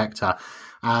Brocken Spectre.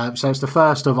 So it's the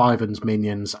first of Ivan's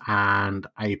minions and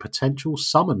a potential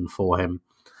summon for him.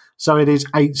 So it is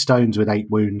 8 stones with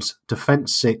 8 wounds,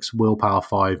 defense 6, willpower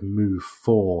 5, move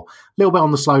 4. A little bit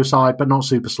on the slow side, but not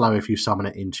super slow if you summon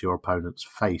it into your opponent's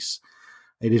face.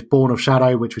 It is Born of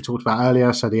Shadow, which we talked about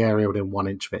earlier, so the area within 1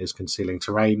 inch of it is concealing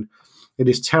terrain. It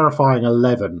is Terrifying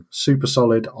 11, super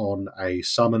solid on a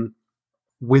summon.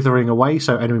 Withering Away,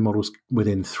 so enemy models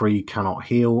within 3 cannot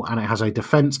heal, and it has a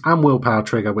defense and willpower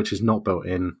trigger, which is not built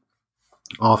in.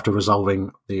 After resolving,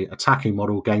 the attacking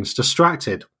model gains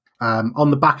Distracted. On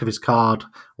the back of his card,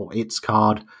 or its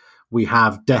card, we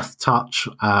have Death Touch,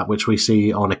 which we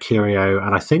see on Akirio,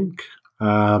 and I think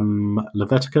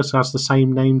Leviticus has the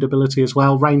same named ability as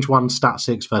well. Range 1, stat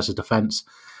 6 versus defense.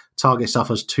 Target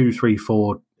suffers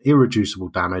 2/3/4 irreducible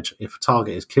damage. If a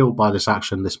target is killed by this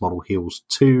action, this model heals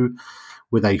 2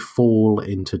 with a Fall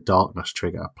into Darkness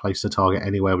trigger. Place the target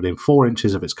anywhere within 4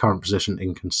 inches of its current position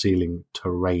in concealing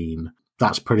terrain.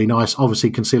 That's pretty nice.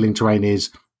 Obviously, concealing terrain is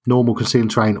normal concealing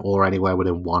terrain or anywhere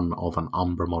within 1 of an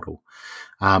Umbra model.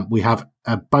 We have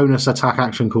a bonus attack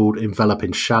action called Envelop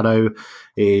in Shadow.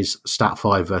 It is stat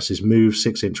 5 versus move,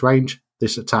 6 inch range.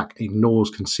 This attack ignores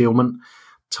concealment.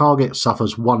 Target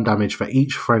suffers 1 damage for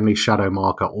each friendly shadow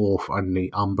marker or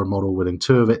friendly Umbra model within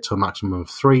 2 of it to a maximum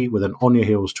of 3 with an On Your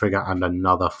Heels trigger and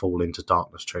another Fall into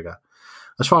Darkness trigger.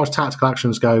 As far as tactical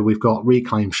actions go, we've got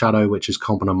Reclaim Shadow, which is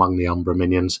common among the Umbra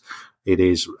minions. It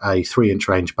is a 3-inch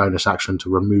range bonus action to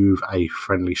remove a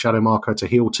friendly shadow marker to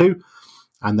heal 2.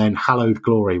 And then Hallowed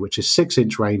Glory, which is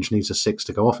 6-inch range, needs a 6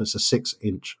 to go off. It's a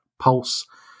 6-inch pulse.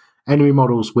 Enemy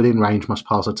models within range must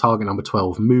pass a target number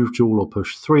 12 move, duel, or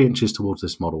push 3 inches towards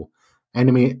this model.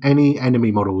 Any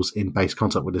enemy models in base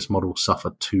contact with this model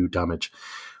suffer 2 damage,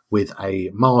 with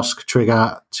a mask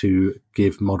trigger to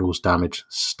give models damage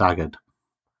staggered.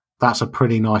 That's a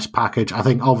pretty nice package. I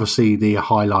think obviously the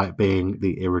highlight being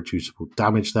the irreducible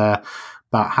damage there.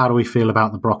 But how do we feel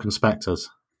about the Brocken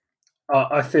Spectres?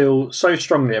 I feel so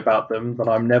strongly about them that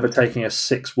I'm never taking a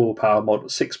 6 willpower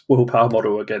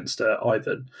model against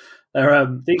Ivan.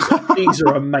 These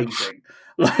are amazing.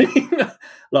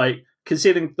 Like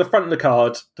considering the front of the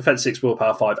card, defense 6,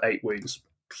 willpower 5, 8 wounds.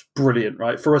 Brilliant,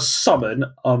 right? For a summon,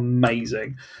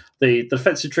 amazing. The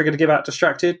defensive trigger to give out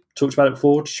Distracted, talked about it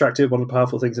before. Distracted, one of the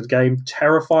powerful things in the game.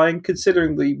 Terrifying,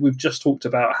 considering we've just talked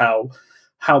about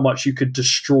how much you could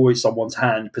destroy someone's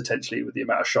hand potentially with the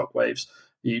amount of shockwaves.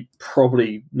 You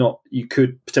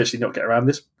could potentially not get around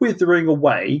this. Withering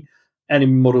Away,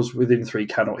 enemy models within 3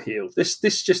 cannot heal. This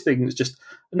thing is just,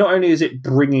 not only is it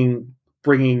bringing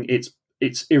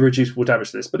its irreducible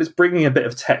damage to this, but it's bringing a bit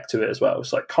of tech to it as well.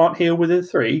 It's like, can't heal within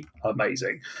 3,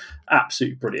 amazing,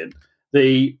 absolutely brilliant.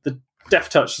 The Death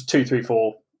Touch 2, 3,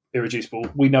 4 irreducible,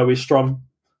 we know is strong.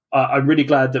 I'm really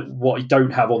glad that what I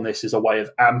don't have on this is a way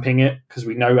of amping it, because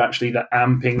we know actually that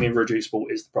amping irreducible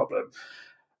is the problem.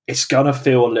 It's going to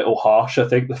feel a little harsh, I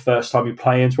think, the first time you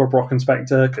play into a Brocken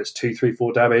Spectre, because 2, 3,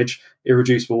 4 damage,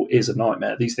 irreducible is a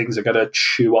nightmare. These things are going to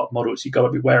chew up models. You've got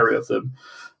to be wary of them.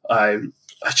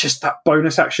 Just that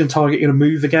bonus action targeting a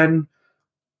move again.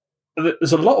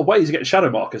 There's a lot of ways to get shadow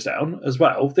markers down as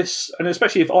well. And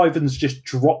especially if Ivan's just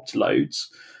dropped loads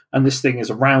and this thing is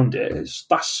around it,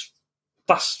 that's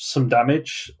some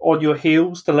damage on your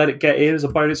heals to let it get in as a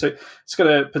bonus. So it's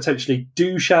going to potentially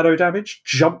do shadow damage,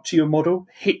 jump to your model,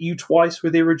 hit you twice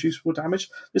with irreducible damage.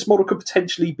 This model could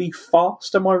potentially be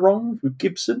fast. Am I wrong with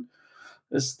Gibson?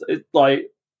 Is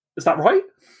that right?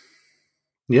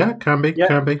 Yeah, can be.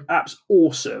 App's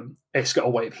awesome. It's got a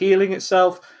way of healing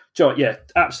itself. Yeah,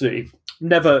 absolutely.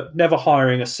 Never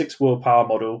hiring a 6 willpower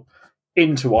model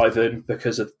into Ivan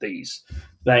because of these.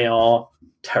 They are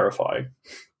terrifying.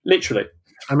 Literally.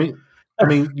 I mean,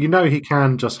 he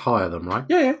can just hire them, right?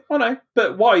 Yeah, I know.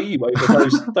 But why are you over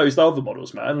those other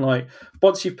models, man? Like,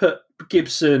 once you put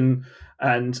Gibson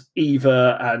and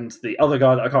Eva and the other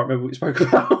guy that I can't remember what we spoke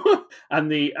about, and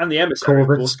the emissary,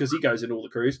 Corvus, of course, because he goes in all the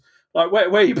crews. Like, where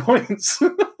are your points?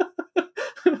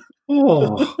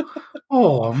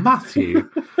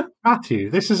 Matthew,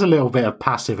 this is a little bit of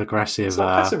passive-aggressive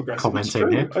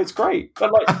commenting here. It's great.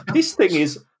 But, this thing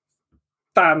is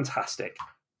fantastic.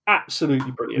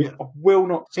 Absolutely brilliant. Yeah. I will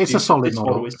not. It's a solid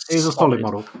model. It is a solid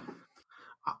model.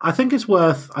 I think it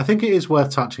is worth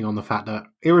touching on the fact that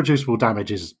irreducible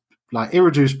damage is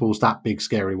irreducible is that big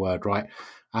scary word, right?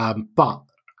 But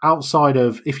outside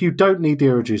of, if you don't need the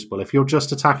irreducible, if you're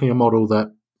just attacking a model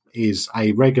that is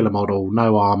a regular model,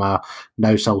 no armor,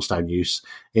 no soulstone use,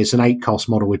 it's an 8-cost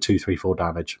model with 2, 3, 4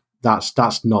 damage.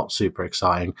 That's not super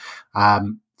exciting.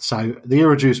 So the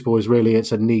irreducible is really,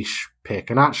 it's a niche pick.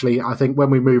 And actually, I think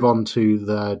when we move on to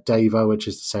the Deva, which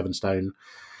is the 7-stone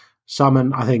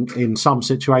summon, I think in some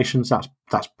situations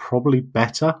that's probably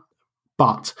better.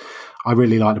 But I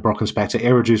really like the Brocken Spectre.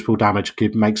 Irreducible damage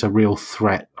makes a real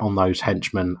threat on those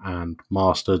henchmen and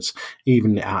masters,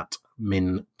 even at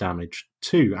min damage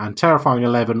 2. And Terrifying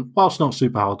 11, whilst not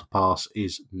super hard to pass,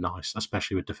 is nice,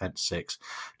 especially with defense 6.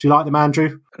 Do you like them,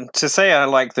 Andrew? To say I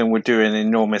like them would do an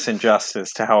enormous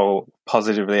injustice to how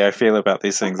positively I feel about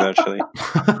these things, actually.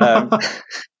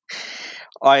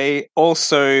 I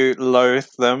also loathe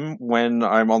them when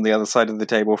I'm on the other side of the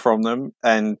table from them.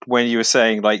 And when you were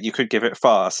saying, you could give it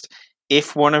fast,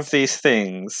 if one of these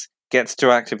things gets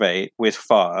to activate with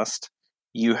fast,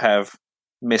 you have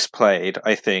misplayed,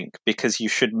 I think, because you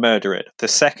should murder it. The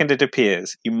second it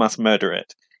appears, you must murder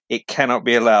it. It cannot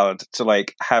be allowed to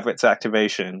have its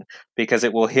activation, because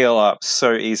it will heal up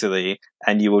so easily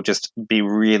and you will just be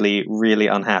really, really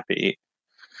unhappy.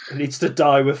 It needs to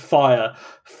die with fire.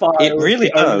 Fire it really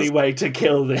is the only way to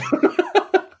kill them.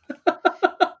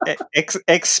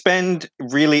 Expend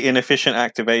really inefficient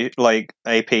AP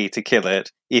to kill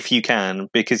it if you can,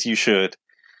 because you should.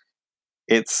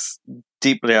 It's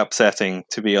deeply upsetting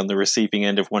to be on the receiving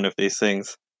end of one of these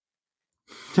things.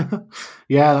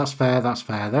 Yeah, that's fair.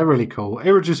 They're really cool.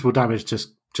 Irreducible damage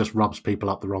just rubs people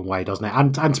up the wrong way, doesn't it?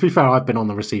 And to be fair, I've been on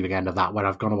the receiving end of that, where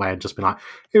I've gone away and just been like,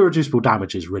 irreducible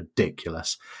damage is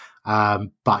ridiculous.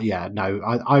 But yeah, no,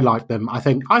 I like them. I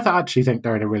actually think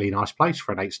they're in a really nice place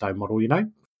for an 8-stone model, you know?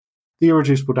 The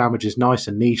irreducible damage is nice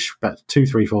and niche, but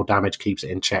 2-3-4 damage keeps it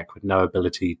in check with no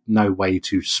way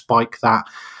to spike that.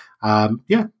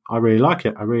 Yeah, I really like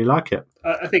it.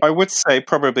 I would say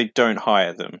probably don't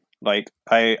hire them. Like,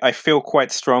 I feel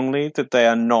quite strongly that they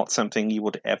are not something you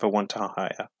would ever want to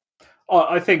hire.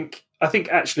 I think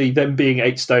actually them being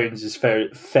 8 stones is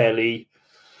fairly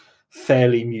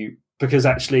mute, because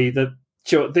actually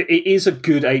it is a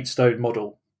good 8-stone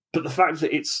model. But the fact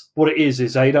that it's what it is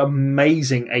an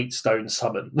amazing 8-stone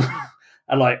summon.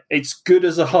 And like, it's good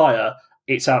as a hire,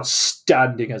 it's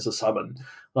outstanding as a summon.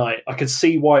 Like, I can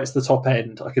see why it's the top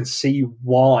end. I can see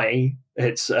why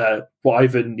it's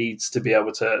Wyvern needs to be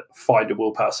able to find a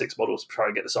willpower 6 model to try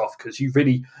and get this off. Because you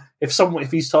really, if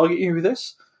he's targeting you with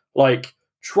this, like,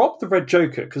 drop the red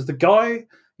Joker, because the guy,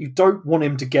 you don't want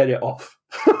him to get it off.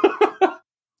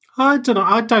 I don't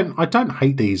know. I don't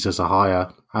hate these as a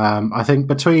hire. I think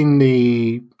between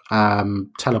the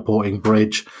teleporting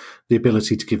bridge, the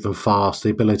ability to give them fast, the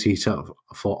ability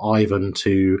for Ivan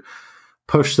to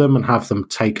push them and have them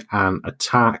take an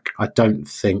attack, I don't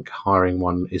think hiring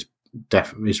one is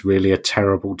really a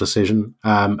terrible decision,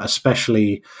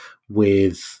 especially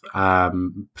with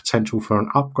potential for an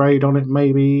upgrade on it.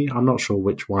 Maybe I'm not sure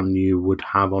which one you would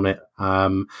have on it.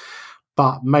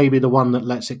 But maybe the one that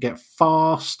lets it get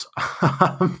fast.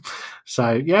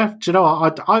 So, yeah, do you know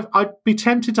what? I'd be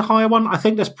tempted to hire one. I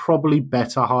think there's probably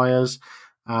better hires.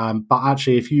 But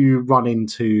actually, if you run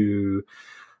into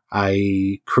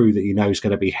a crew that you know is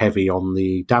going to be heavy on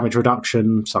the damage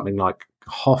reduction, something like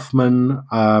Hoffman,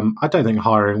 I don't think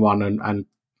hiring one and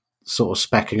sort of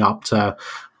specking up to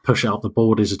push it up the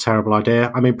board is a terrible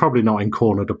idea. I mean, probably not in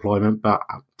corner deployment, but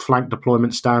flank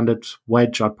deployment standard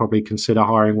wedge, I'd probably consider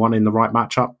hiring one in the right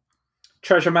matchup.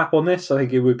 Treasure map on this, I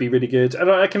think it would be really good.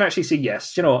 And I can actually see,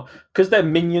 yes, you know what? Because they're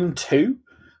Minion 2,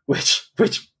 which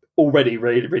already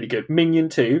really, really good. Minion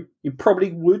 2, you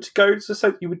probably would go to,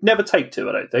 so you would never take 2,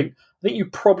 I don't think. I think you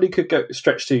probably could go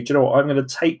stretch 2. Do you know what? I'm going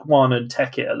to take 1 and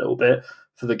tech it a little bit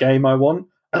for the game I want.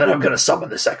 And then I'm going to summon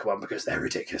the second one because they're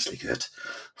ridiculously good.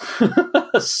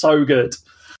 So good.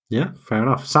 Yeah, fair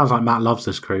enough. Sounds like Matt loves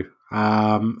this crew.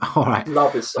 All right.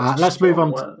 Love is such a let's move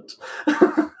on. word.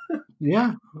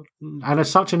 Yeah, and it's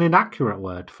such an inaccurate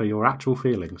word for your actual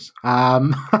feelings.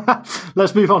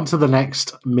 Let's move on to the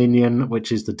next minion,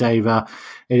 which is the Deva.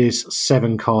 It is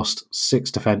 7 cost, 6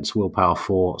 defense, willpower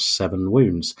 4, 7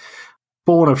 wounds.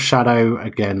 Born of Shadow,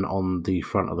 again on the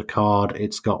front of the card.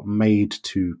 It's got Made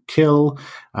to Kill,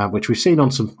 which we've seen on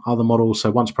some other models.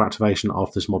 So once per activation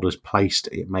after this model is placed,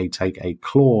 it may take a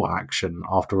claw action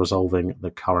after resolving the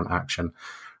current action.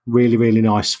 Really, really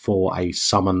nice for a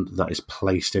summon that is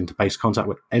placed into base contact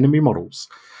with enemy models.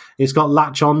 It's got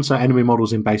Latch On, so enemy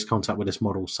models in base contact with this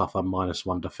model suffer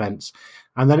 -1 defense.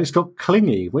 And then it's got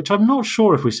Clingy, which I'm not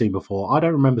sure if we've seen before. I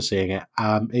don't remember seeing it.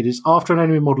 It is after an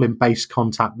enemy model in base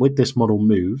contact with this model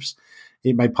moves,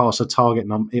 it must pass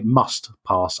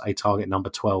a target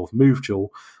number 12 move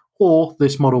duel, or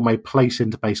this model may place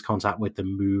into base contact with the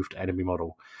moved enemy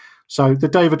model. So the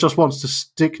Deva just wants to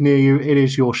stick near you. It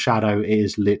is your shadow. It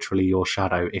is literally your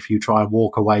shadow. If you try and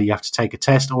walk away, you have to take a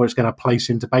test, or it's going to place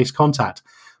into base contact.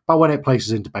 But when it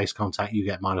places into base contact, you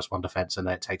get -1 defense, and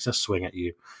then it takes a swing at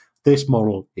you. This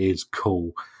model is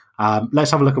cool.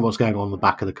 Let's have a look at what's going on the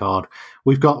back of the card.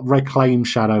 We've got Reclaim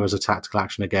Shadow as a tactical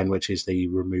action again, which is the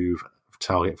remove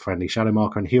target friendly shadow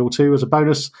marker, and heal 2 as a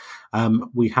bonus.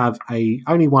 We have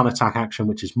only 1 attack action,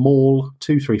 which is Maul,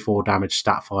 2-3-4 damage,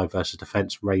 stat 5 versus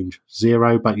defense, range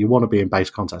 0, but you want to be in base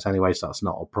contact anyway, so that's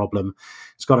not a problem.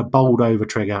 It's got a bold over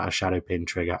trigger, a shadow pin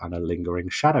trigger, and a lingering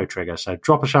shadow trigger. So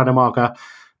drop a shadow marker,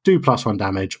 do +1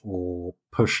 damage, or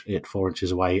push it 4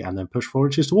 inches away and then push 4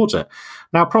 inches towards it.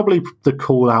 Now, probably the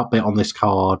call out bit on this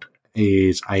card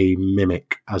is a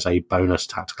Mimic as a bonus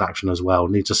tactical action as well.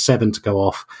 Needs a 7 to go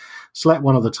off. Select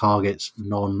one of the target's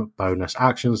non-bonus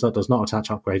actions that does not attach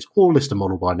upgrades or list a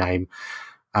model by name,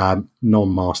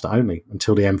 non-master only.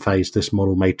 Until the end phase, this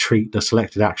model may treat the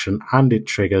selected action and it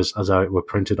triggers as though it were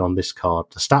printed on this card.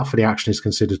 The stat for the action is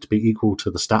considered to be equal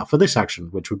to the stat for this action,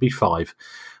 which would be 5,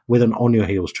 with an on your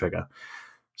heels trigger.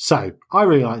 So, I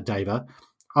really like Deva.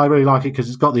 I really like it because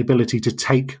it's got the ability to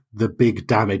take the big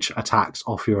damage attacks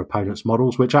off your opponent's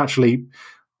models, which actually,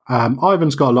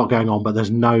 Ivan's got a lot going on, but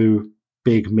there's no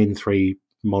big min 3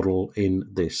 model in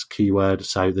this keyword,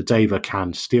 so the Deva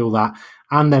can steal that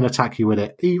and then attack you with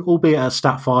it, albeit at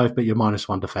stat 5, but you're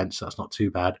 -1 defense, so that's not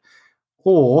too bad.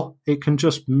 Or it can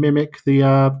just mimic the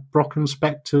Brocken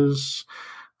Spectre's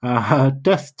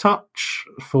Death Touch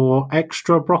for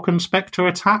extra Brocken Spectre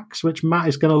attacks, which Matt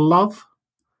is going to love.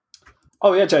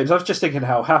 Oh yeah, James. I was just thinking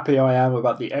how happy I am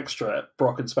about the extra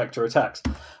Brock and Spectre attacks.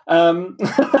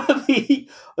 The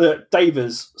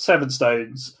Davers, Seven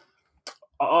Stones.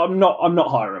 I'm not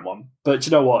hiring one, but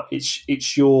you know what?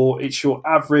 It's your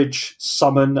average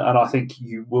summon, and I think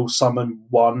you will summon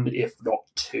one, if not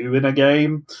two, in a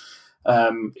game.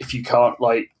 If you can't,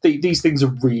 these things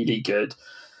are really good.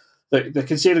 The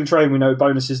concealing terrain, we know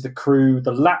bonuses the crew.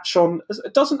 The latch on,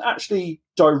 it doesn't actually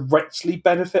directly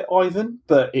benefit Ivan,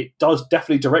 but it does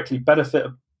definitely directly benefit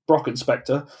Brock and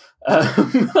Spectre.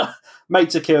 Made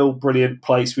to kill, brilliant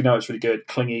place. We know it's really good.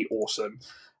 Clingy, awesome.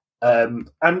 And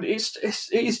it's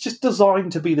just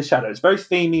designed to be the Shadow. It's very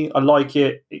themey. I like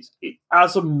it.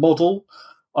 As a model,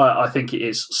 I think it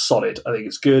is solid. I think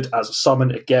it's good as a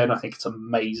summon. Again, I think it's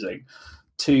amazing.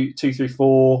 2, 3,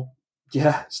 4.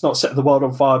 Yeah, it's not setting the world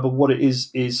on fire, but what it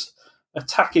is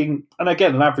attacking. And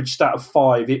again, an average stat of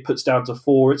 5, it puts down to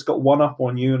 4. It's got 1 up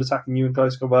on you and attacking you in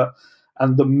close combat.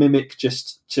 And the Mimic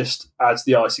just adds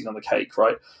the icing on the cake,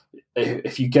 right?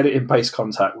 If you get it in base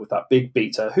contact with that big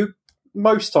beater, who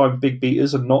most time big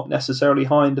beaters are not necessarily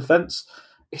high in defense,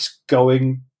 it's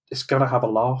going to have a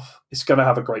laugh. It's going to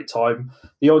have a great time.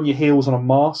 The on your heels on a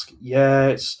mask, yeah,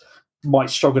 it's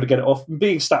might struggle to get it off.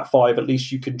 Being stat 5, at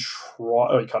least you can try.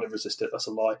 Oh, you can't even resist it. That's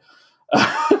a lie.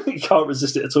 You can't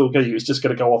resist it at all, can you? It's just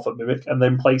going to go off a Mimic and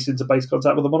then place into base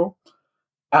contact with the model.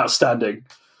 Outstanding.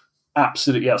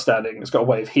 Absolutely outstanding. It's got a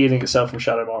way of healing itself from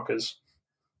shadow markers.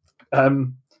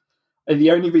 And the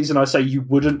only reason I say you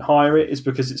wouldn't hire it is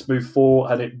because it's move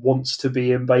 4 and it wants to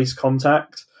be in base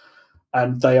contact,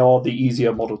 and they are the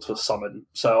easier model to summon.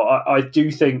 So I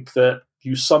do think that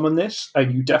you summon this,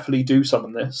 and you definitely do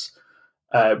summon this,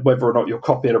 whether or not you're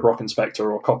copying a Brock and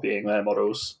Spectre or copying their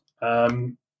models.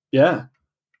 Yeah,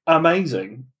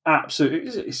 amazing.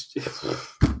 Absolutely.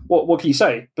 What can you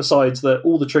say besides that?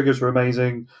 All the triggers were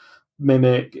amazing.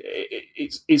 Mimic,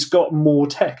 it's got more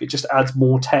tech. It just adds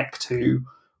more tech to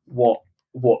what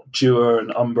Dua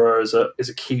and Umbra is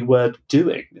a keyword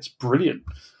doing. It's brilliant.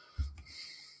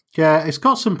 Yeah, it's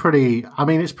got some pretty. I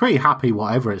mean, it's pretty happy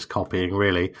whatever it's copying.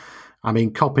 Really, I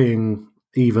mean, copying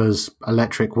Eva's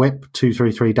electric whip,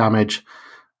 2/3/3 damage.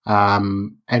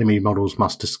 Enemy models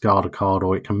must discard a card,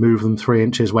 or it can move them 3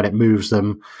 inches. When it moves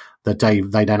them, they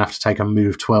then have to take a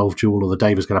move 12 duel, or the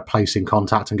Dave is going to place in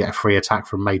contact and get a free attack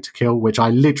from made to kill, which I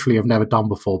literally have never done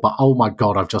before. But oh my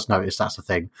god, I've just noticed that's a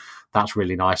thing. That's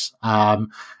really nice.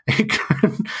 It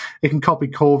can copy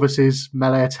Corvus's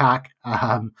melee attack.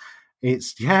 I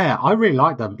really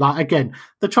like them. Like, again,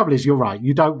 the trouble is, you're right.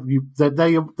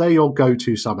 They're your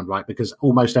go-to summon, right? Because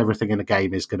almost everything in a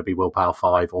game is going to be willpower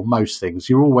 5, or most things.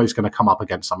 You're always going to come up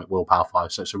against something willpower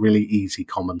 5, so it's a really easy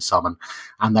common summon,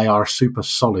 and they are a super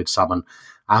solid summon.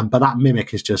 But that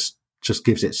Mimic is just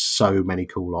gives it so many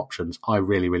cool options. I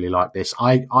really, really like this.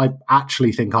 I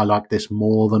actually think I like this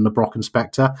more than the Brock and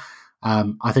Spectre.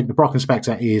 I think the Brock and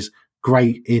Spectre is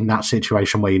great in that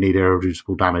situation where you need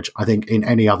irreducible damage. I think in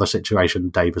any other situation,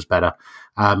 Dave is better.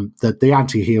 The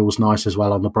anti-heal's nice as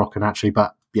well on the Brocken, actually.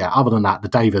 But yeah, other than that, the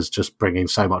Dave is just bringing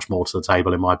so much more to the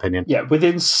table, in my opinion. Yeah,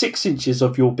 within 6 inches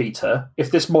of your beater,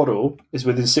 if this model is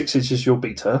within 6 inches of your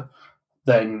beater,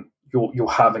 then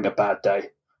you're having a bad day.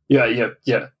 Yeah.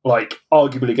 Like,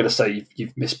 arguably going to say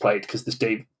you've misplayed, because this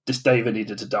Dave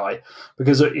needed to die.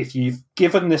 Because if you've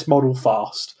given this model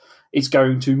fast, it's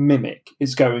going to mimic,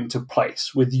 it's going to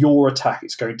place. With your attack,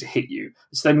 it's going to hit you.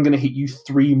 It's then going to hit you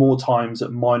 3 more times at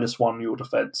 -1 your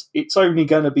defense. It's only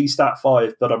going to be stat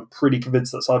 5, but I'm pretty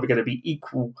convinced that's either going to be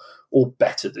equal or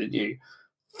better than you.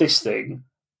 This thing,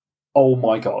 oh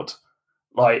my god.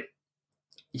 Like,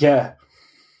 yeah.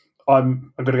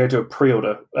 I'm going to go do a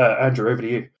pre-order. Andrew, over to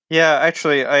you. Yeah,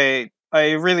 actually, I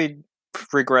really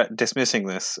regret dismissing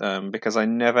this because I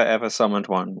never ever summoned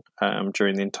one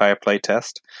during the entire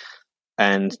playtest.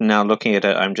 And now looking at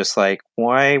it, I'm just like,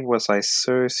 why was I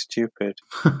so stupid?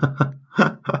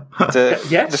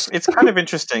 Yes. It's kind of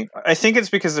interesting. I think it's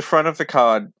because the front of the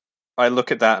card, I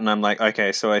look at that and I'm like,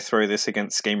 okay, so I throw this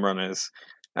against Scheme Runners.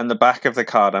 And the back of the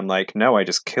card, I'm like, no, I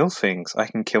just kill things. I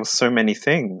can kill so many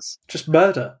things. Just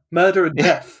murder and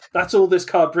death. That's all this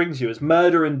card brings you, is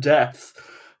murder and death.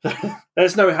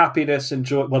 There's no happiness and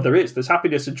joy. Well, there's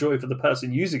happiness and joy for the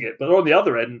person using it, but on the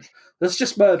other end, there's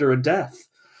just murder and death.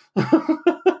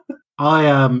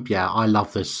 I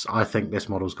love this. I think this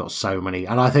model's got so many,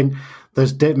 and I think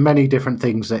there's many different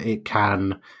things that it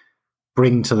can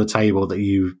bring to the table that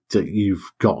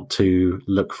you've got to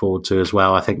look forward to as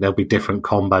well. I think there'll be different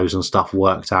combos and stuff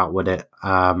worked out with it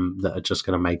that are just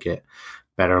going to make it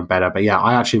better and better. But yeah,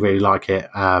 I actually really like it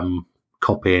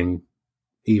copying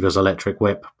Eva's electric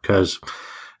whip, because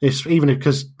It's even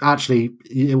because actually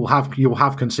you'll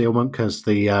have concealment because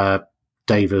the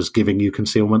Daver's giving you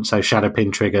concealment, so shadow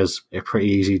pin triggers are pretty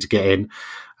easy to get in.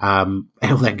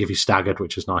 It'll then give you staggered,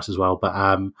 which is nice as well.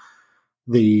 But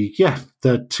the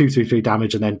 2/3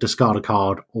 damage and then discard a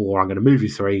card, or I'm going to move you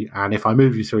 3, and if I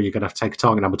move you 3, you're going to have to take a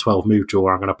target number 12 move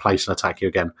draw. I'm going to place and attack you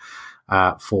again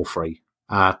for free.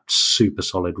 Super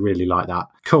solid, really like that.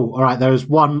 Cool. All right, there's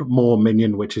one more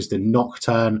minion, which is the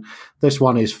Nocturne. This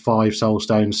one is 5 soul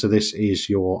stones, so this is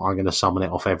I'm going to summon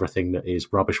it off everything that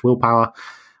is rubbish willpower.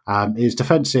 Is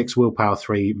defense 6, willpower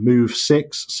 3, move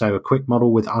 6, so a quick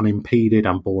model with unimpeded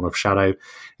and born of shadow.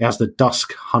 It has the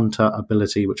Dusk Hunter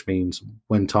ability, which means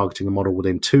when targeting a model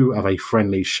within 2 of a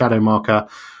friendly shadow marker,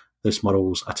 this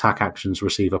model's attack actions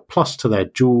receive a plus to their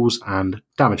duels and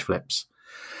damage flips.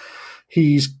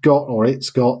 It's got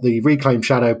the Reclaim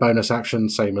Shadow bonus action,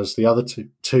 same as the other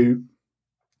two.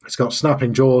 It's got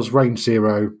Snapping Jaws, range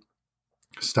 0,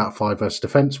 stat 5 versus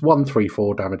defense,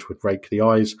 1/3/4 damage with Rake the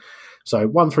Eyes. So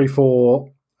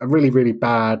 1/3/4, a really, really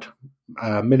bad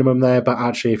minimum there, but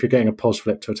actually if you're getting a pos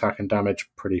flip to attack and damage,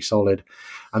 pretty solid.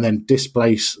 And then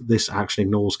Displace, this actually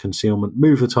ignores concealment.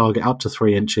 Move the target up to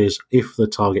 3 inches. If the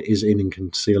target is in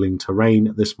concealing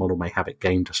terrain, this model may have it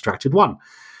gain Distracted 1.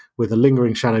 With a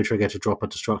Lingering Shadow trigger to drop a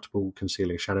destructible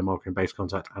concealing shadow marker in base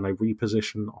contact and a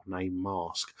reposition on a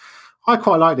mask. I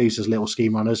quite like these as little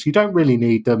scheme runners. You don't really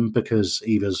need them because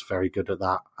Eva's very good at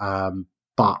that.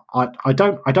 But I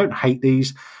don't hate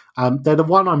these. They're the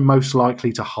one I'm most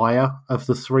likely to hire of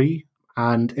the 3.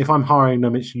 And if I'm hiring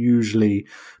them, it's usually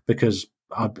because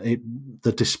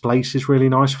the Displace is really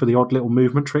nice for the odd little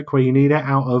movement trick where you need it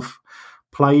out of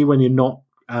play when you're not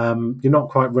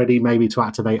quite ready maybe to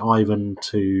activate Ivan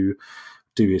to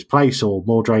do his place or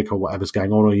Mordrake or whatever's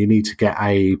going on, or you need to get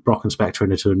a Brocken Spectre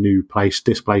into a new place.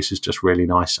 Displace is just really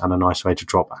nice and a nice way to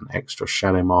drop an extra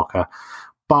shadow marker.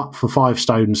 But for 5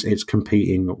 stones, it's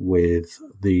competing with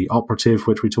the Operative,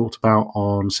 which we talked about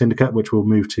on Syndicate, which we'll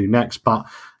move to next. But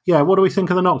yeah, what do we think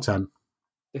of the Nocturne?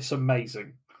 It's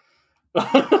amazing.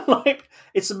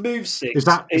 It's a move 6. Is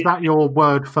that your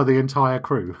word for the entire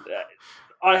crew?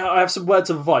 I have some words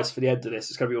of advice for the end of this.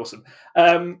 It's going to be awesome.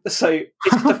 So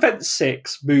it's defense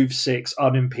 6, move 6,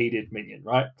 unimpeded minion,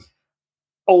 right?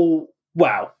 Oh,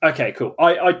 wow. Okay, cool.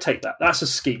 I'd take that. That's a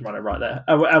scheme runner right there.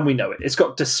 And we know it. It's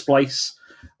got Displace.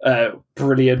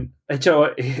 Brilliant. And you know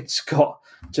what?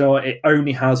 It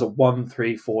only has a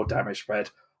 1/3/4 damage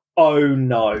spread. Oh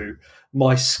no.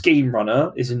 My scheme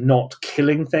runner is not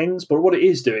killing things, but what it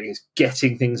is doing is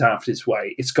getting things out of its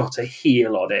way. It's got a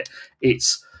heal on it.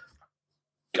 It's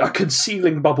a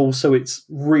concealing bubble, so it's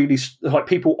really like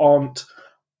people aren't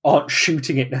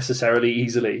shooting it necessarily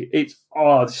easily.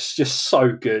 It's just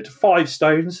so good. 5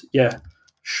 stones, yeah,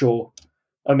 sure,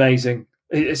 amazing.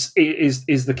 It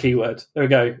is the keyword. There we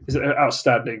go. Is it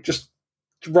outstanding? Just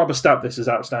rubber stamp this as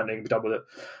outstanding. Be done with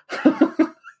it.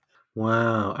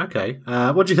 Wow. Okay.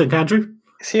 What do you think, Andrew?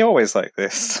 Is he always like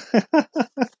this?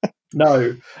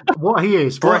 No. What he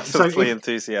is, breathlessly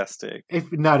enthusiastic.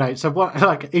 So what?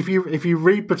 Like, if you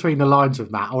read between the lines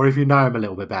of Matt, or if you know him a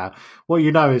little bit better, what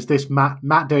you know is this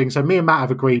Matt doing. So me and Matt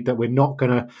have agreed that we're not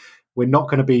gonna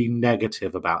be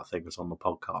negative about things on the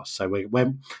podcast. So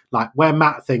where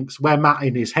Matt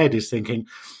in his head is thinking,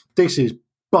 this is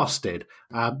busted.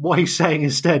 What he's saying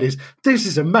instead is, this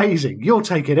is amazing. You'll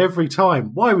take it every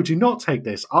time. Why would you not take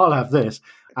this? I'll have this.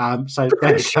 So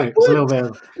there you go. It's a little bit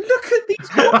of... Look at these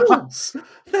models.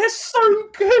 They're so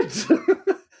good.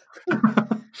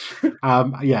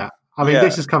 Yeah. I mean,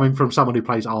 This is coming from someone who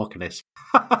plays Arcanist.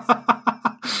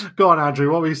 Go on,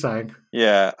 Andrew. What were you saying?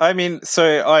 Yeah, I mean,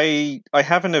 so I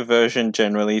have an aversion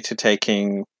generally to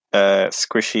taking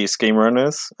squishy scheme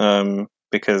runners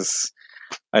because,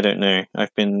 I don't know,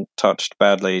 I've been touched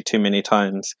badly too many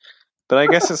times. But I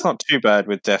guess it's not too bad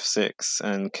with Def 6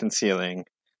 and Concealing.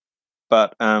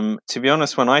 But to be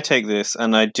honest, when I take this,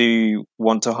 and I do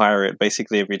want to hire it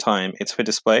basically every time, it's for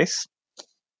Displace.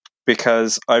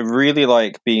 Because I really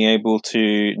like being able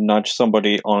to nudge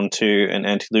somebody onto an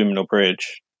anti-luminal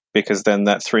bridge, because then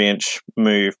that 3-inch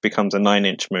move becomes a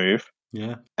 9-inch move.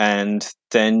 Yeah. And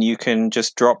then you can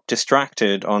just drop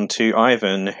Distracted onto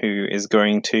Ivan, who is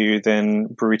going to then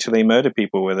brutally murder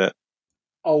people with it.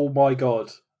 Oh my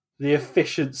god. The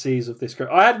efficiencies of this group.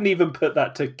 I hadn't even put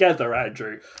that together,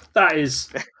 Andrew. That is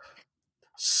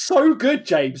so good,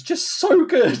 James. Just so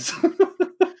good.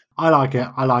 I like it.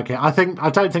 I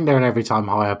don't think they're an every time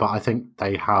hire, but I think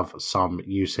they have some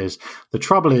uses. The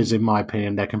trouble is, in my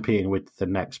opinion, they're competing with the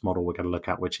next model we're going to look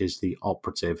at, which is the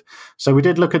Operative. So we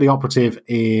did look at the Operative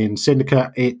in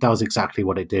Syndicate. It does exactly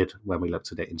what it did when we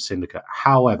looked at it in Syndicate.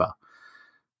 However,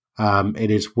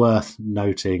 it is worth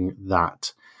noting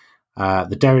that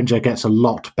the Derringer gets a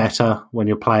lot better when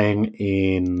you're playing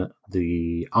in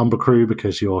the Umbra crew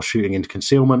because you're shooting into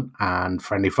concealment and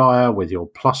friendly fire with your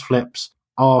plus flips.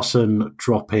 Arson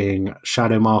dropping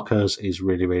shadow markers is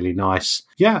really, really nice.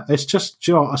 Yeah, it's just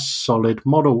a solid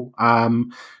model.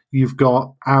 You've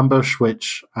got Ambush,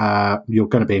 which you're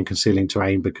going to be in concealing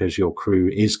terrain because your crew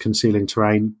is concealing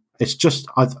terrain. It's just,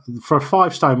 for a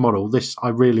 5-stone model, I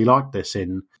really like this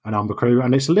in an Umbra crew,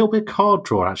 and it's a little bit card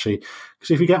draw, actually, because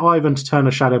if you get Ivan to turn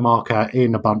a shadow marker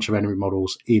in a bunch of enemy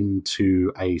models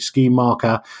into a scheme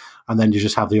marker, and then you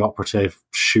just have the operative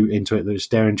shoot into it, there's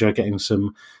Derringer getting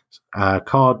some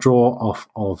card draw off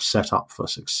of setup for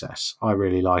success. I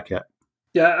really like it.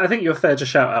 Yeah, I think you're fair to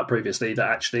shout out previously that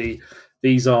actually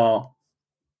these are...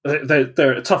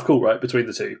 They're a tough call, right, between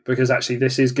the two, because actually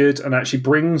this is good and actually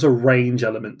brings a range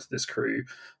element to this crew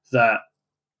that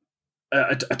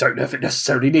I don't know if it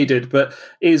necessarily needed, but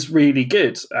is really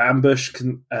good. Ambush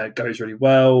goes really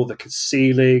well, the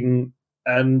concealing,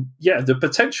 and yeah, the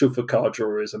potential for card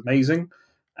draw is amazing.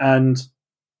 And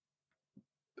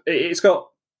it's got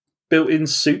built-in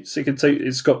suits.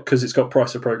 It's got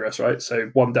price of progress, right?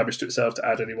 So 1 damage to itself to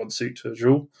add any 1 suit to a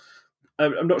duel.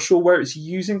 I'm not sure where it's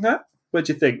using that. What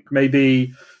do you think?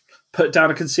 Maybe put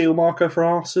down a conceal marker for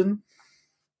Arson?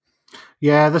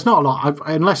 Yeah, there's not a lot.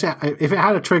 If it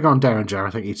had a trigger on Derringer, I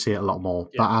think you'd see it a lot more.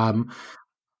 Yeah.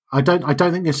 But I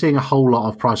don't think you're seeing a whole lot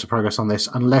of price of progress on this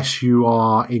unless you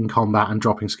are in combat and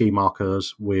dropping ski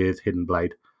markers with Hidden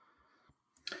Blade.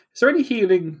 Is there any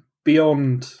healing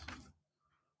beyond?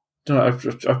 I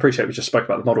appreciate we just spoke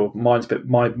about the model.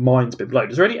 My mind's been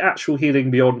blown. Is there any actual healing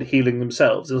beyond healing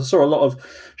themselves? I saw a lot of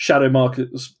shadow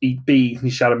markers,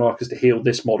 these shadow markers to heal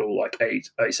this model, like a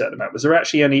certain amount. Was there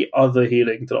actually any other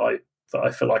healing that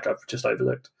I feel like I've just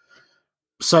overlooked?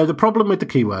 So the problem with the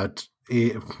keyword,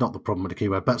 not the problem with the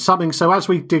keyword, but something. So as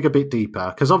we dig a bit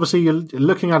deeper, because obviously you're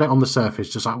looking at it on the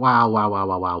surface, just like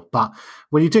wow. But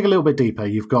when you dig a little bit deeper,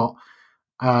 you've got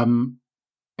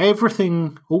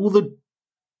everything, all the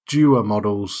Duer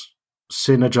models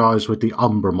synergize with the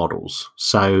Umbra models,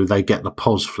 so they get the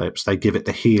pos flips, they give it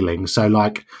the healing. So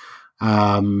like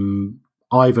Ivan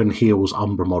heals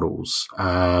Umbra models,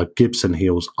 Gibson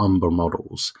heals Umbra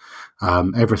models,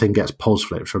 everything gets pos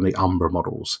flips from the Umbra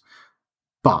models,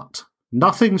 but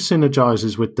nothing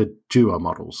synergizes with the Duer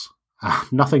models.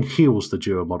 Nothing heals the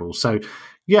Duer models. So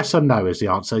yes and no is the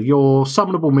answer. Your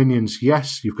summonable minions,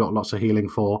 yes, you've got lots of healing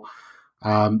for.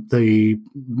 The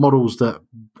models that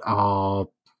are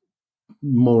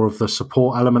more of the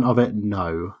support element of it,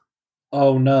 no.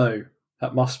 Oh no,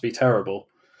 that must be terrible.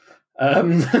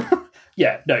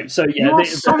 Yeah, no. So yeah,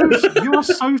 you are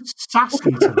so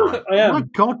sassy tonight. I am. Oh my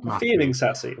God, I'm feeling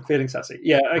sassy.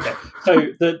 Yeah, okay. So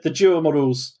the dual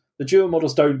models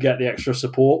don't get the extra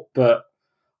support, but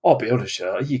I'll be honest,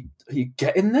 are you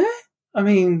getting there? I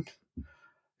mean,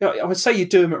 I would say you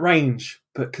do them at range,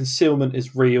 but concealment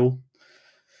is real.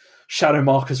 Shadow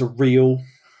markers are real.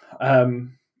 As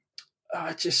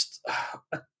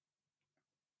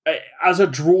a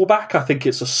drawback, I think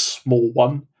it's a small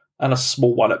one, and a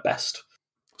small one at best.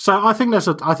 So I think there's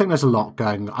a lot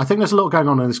going. I think there's a lot going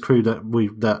on in this crew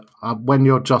that when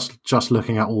you're just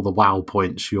looking at all the WoW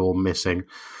points, you're missing.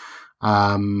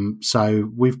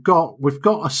 So we've got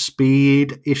a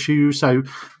speed issue. So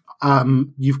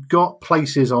you've got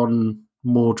places on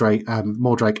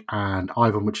Mordrake and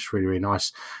Ivan, which is really, really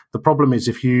nice. The problem is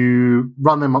if you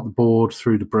run them up the board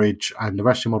through the bridge and the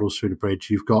rest of your models through the bridge,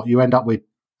 you end up with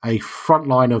a front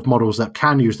line of models that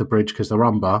can use the bridge because they're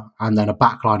Umbra, and then a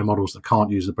back line of models that can't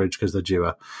use the bridge because they're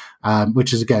Duer,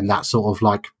 which is again that sort of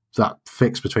like that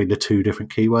fix between the two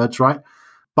different keywords, right?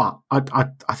 But I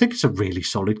think it's a really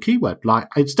solid keyword. Like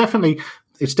it's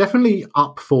definitely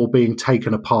up for being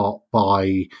taken apart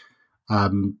by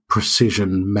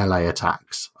precision melee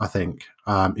attacks. I think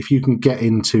if you can get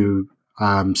into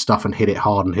stuff and hit it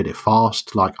hard and hit it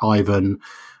fast, like Ivan,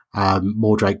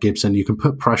 Mordrake, Gibson, you can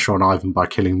put pressure on Ivan by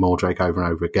killing Mordrake over and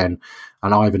over again,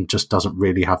 and Ivan just doesn't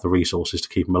really have the resources to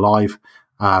keep him alive.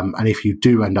 And if you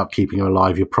do end up keeping him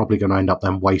alive, you're probably going to end up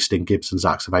then wasting Gibson's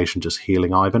activation just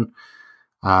healing Ivan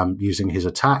using his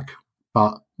attack.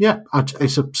 But yeah,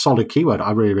 it's a solid keyword.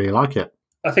 I really, really like it.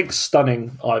 I think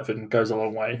stunning Ivan goes a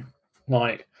long way.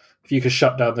 Like if you could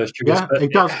shut down those triggers. Yeah,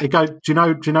 it does. It goes. Do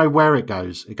you know where it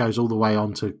goes? It goes all the way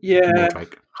onto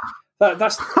Mordrake.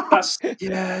 That's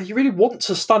yeah. You really want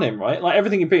to stun him, right? Like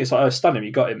everything in being is like, stun him,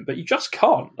 you got him, but you just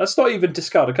can't. That's not even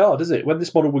discard a card, is it? When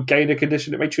this model would gain a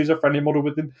condition, it may choose a friendly model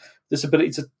with this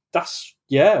ability to. That's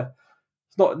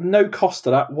It's no cost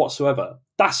to that whatsoever.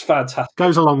 That's fantastic.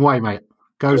 Goes a long way, mate.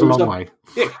 Goes a long way.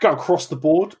 Yeah, it can go across the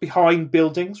board, behind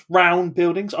buildings, round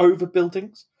buildings, over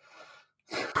buildings.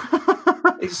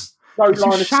 It's no It's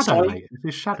line his of shadow, sight. mate. It's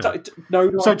his shadow. No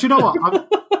line. So do you know what?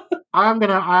 I am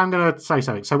gonna say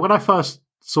something. So when I first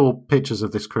saw pictures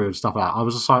of this crew and stuff like that, I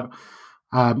was just like,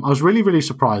 I was really, really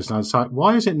surprised. And I was like,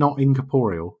 why is it not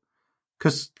incorporeal?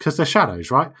 Because they're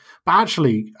shadows, right? But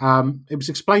actually, it was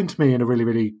explained to me in a really,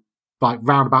 really like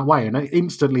roundabout way, and it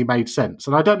instantly made sense.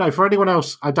 And I don't know for anyone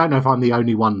else. I don't know if I'm the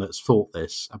only one that's thought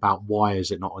this about why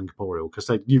is it not incorporeal? Because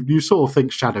you sort of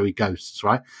think shadowy ghosts,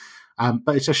 right?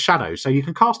 But it's a shadow, so you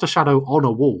can cast a shadow on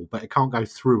a wall, but it can't go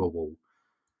through a wall.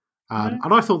 And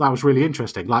I thought that was really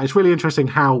interesting. Like, it's really interesting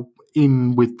how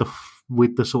in with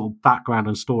the sort of background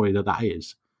and story that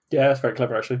is. Yeah, that's very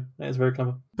clever, actually. It is very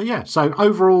clever. But yeah, so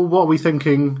overall, what are we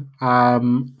thinking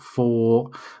for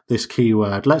this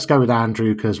keyword? Let's go with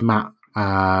Andrew, because Matt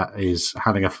is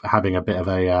having a bit of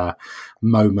a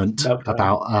moment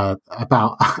about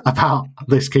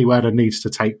this keyword and needs to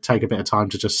take a bit of time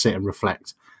to just sit and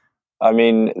reflect. I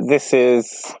mean, this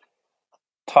is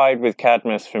tied with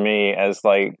Cadmus for me as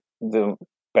like the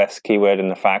best keyword in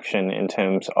the faction in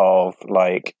terms of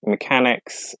like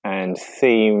mechanics and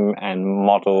theme and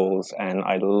models, and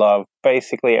I love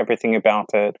basically everything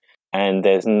about it. And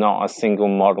there's not a single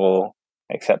model,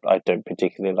 except I don't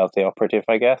particularly love the operative,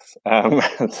 I guess,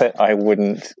 that I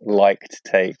wouldn't like to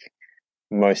take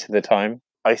most of the time.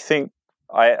 I think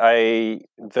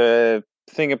the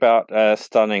thing about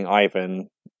stunning Ivan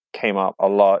came up a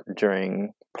lot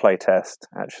during playtest,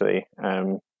 actually,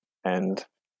 and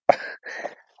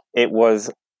it was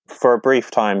for a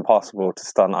brief time possible to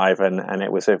stun Ivan, and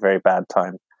it was a very bad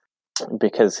time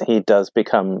because he does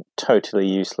become totally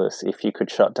useless if you could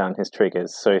shut down his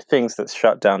triggers. So things that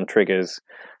shut down triggers,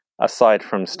 aside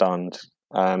from stunned,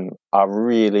 are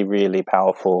really, really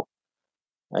powerful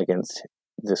against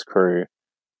this crew.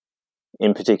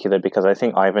 In particular, because I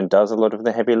think Ivan does a lot of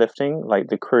the heavy lifting. Like,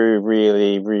 the crew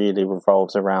really, really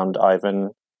revolves around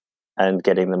Ivan and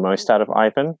getting the most out of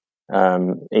Ivan,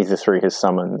 either through his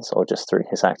summons or just through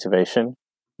his activation.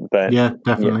 But yeah,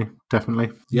 definitely.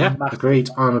 Yeah,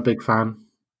 agreed. I'm a big fan.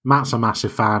 Matt's a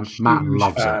massive fan. Matt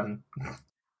loves it.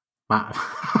 Matt.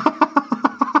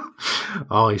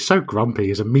 Oh, he's so grumpy.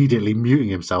 He's immediately muting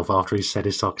himself after he said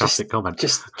his sarcastic comment.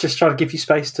 Just trying to give you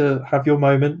space to have your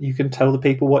moment. You can tell the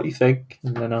people what you think,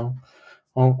 and then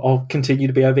I'll continue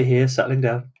to be over here settling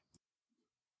down.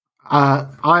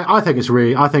 I think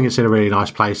it's in a really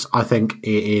nice place. I think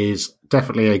it is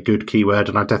definitely a good keyword,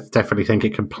 and I definitely think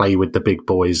it can play with the big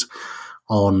boys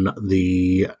on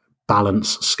the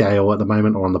balance scale at the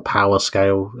moment, or on the power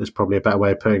scale is probably a better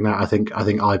way of putting that. I think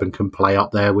Ivan can play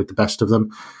up there with the best of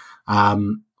them. I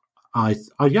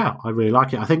really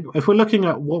like it. I think if we're looking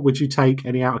at what would you take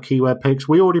any out of keyword picks,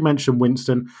 we already mentioned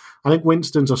Winston. I think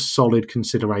Winston's a solid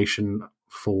consideration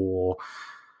for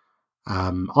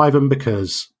Ivan,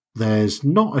 because there's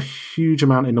not a huge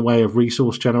amount in the way of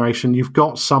resource generation. You've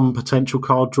got some potential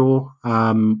card draw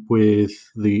with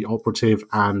the Operative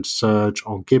and Surge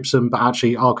on Gibson, but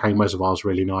actually Arcane Reservoir is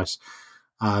really nice.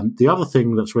 The other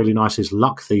thing that's really nice is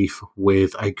Luck Thief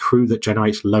with a crew that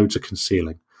generates loads of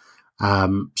concealing.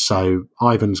 So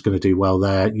Ivan's going to do well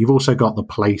there. You've also got the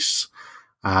place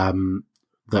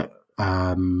that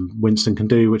Winston can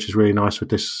do, which is really nice with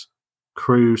this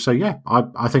crew. So yeah,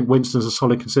 I think Winston's a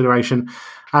solid consideration.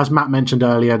 As Matt mentioned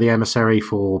earlier, the Emissary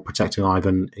for protecting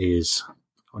Ivan is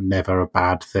never a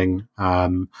bad thing.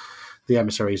 The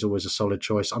Emissary is always a solid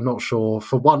choice. I'm not sure.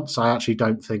 For once, I actually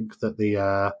don't think that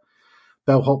the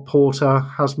Bellhop Porter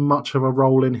has much of a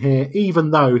role in here,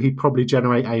 even though he'd probably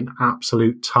generate an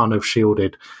absolute ton of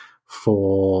shielded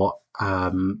for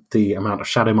the amount of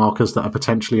shadow markers that are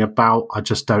potentially about. I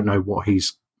just don't know what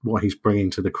he's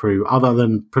bringing to the crew, other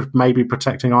than maybe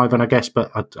protecting Ivan, I guess,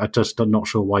 but I just am not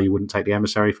sure why you wouldn't take the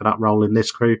Emissary for that role in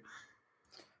this crew.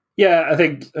 Yeah, I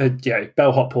think,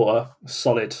 Bellhop Porter,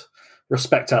 solid.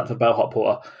 Respect out for Bellhop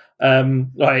Porter.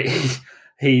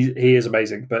 He is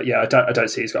amazing, but yeah, I don't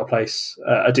see he's got a place.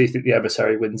 I do think the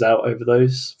Emissary wins out over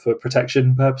those for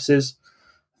protection purposes.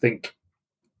 I think,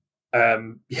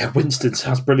 Winston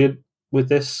sounds brilliant with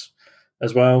this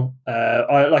as well.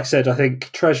 Like I said, I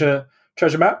think Treasure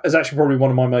Map is actually probably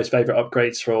one of my most favourite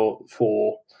upgrades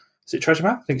for is it Treasure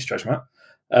Map? I think it's Treasure Map.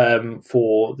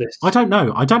 For this, I don't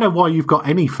know why you've got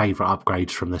any favourite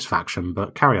upgrades from this faction,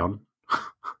 but carry on.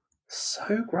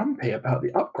 So grumpy about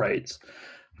the upgrades.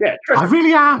 Yeah, I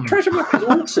really am. Treasure Map is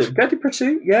awesome. Deadly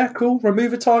Pursuit, yeah, cool.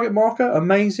 Remove a target marker,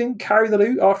 amazing. Carry the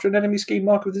loot after an enemy scheme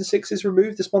marker within 6 is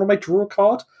removed. This model may draw a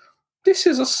card. This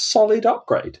is a solid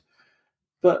upgrade.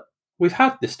 But we've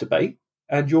had this debate,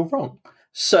 and you're wrong.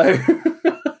 So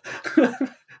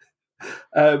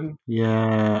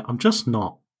Yeah, I'm just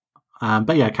not.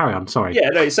 But yeah, carry on. Sorry. Yeah,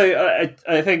 no. So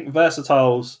I think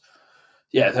versatiles.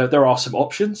 Yeah, there are some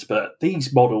options, but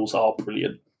these models are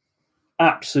brilliant,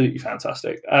 absolutely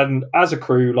fantastic. And as a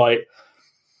crew, like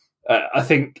I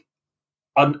think,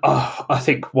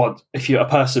 if a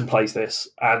person plays this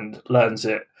and learns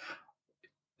it,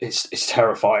 it's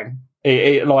terrifying.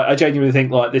 Like I genuinely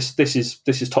think like this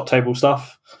is top table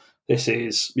stuff. This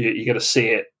is you're going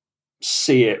to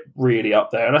see it really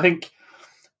up there. And I think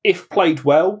if played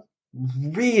well,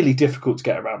 really difficult to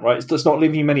get around. Right, it does not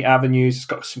leave you many avenues. It's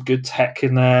got some good tech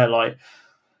in there. Like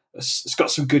it's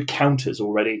got some good counters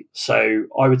already. So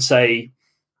I would say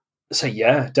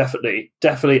yeah, definitely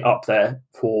up there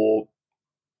for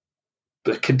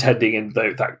the contending in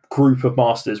that group of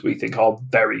masters we think are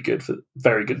very good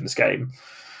in this game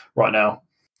right now.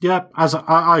 Yeah, as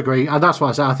I agree, and that's what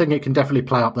I say. I think it can definitely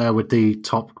play up there with the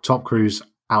top crews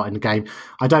out in the game.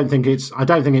 I don't think it's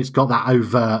got that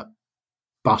overt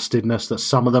bustedness that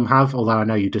some of them have. Although I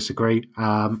know you disagree,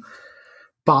 but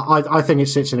I think it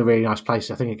sits in a really nice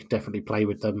place. I think it can definitely play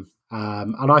with them,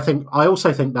 and I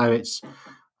also think though it's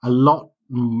got a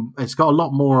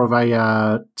lot more of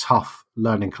a tough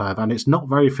learning curve, and it's not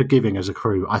very forgiving as a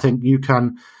crew. I think you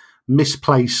can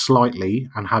misplay slightly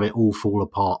and have it all fall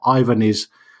apart. Ivan is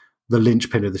the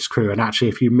linchpin of this crew, and actually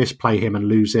if you misplay him and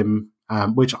lose him,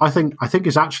 which I think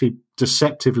is actually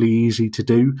deceptively easy to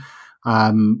do,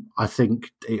 I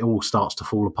think it all starts to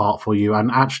fall apart for you.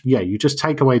 And actually, yeah, you just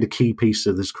take away the key piece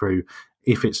of this crew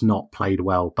if it's not played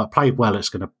well. But played well, it's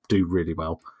going to do really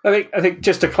well. I think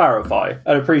just to clarify,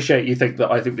 I appreciate you think that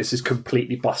I think this is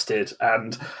completely busted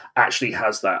and actually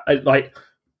has that. Like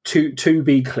to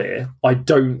be clear, I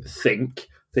don't think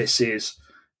this is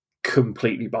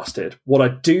completely busted. What I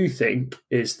do think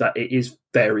is that it is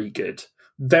very good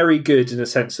in the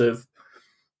sense of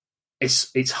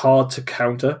it's hard to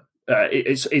counter.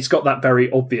 It's got that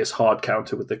very obvious hard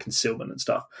counter with the concealment and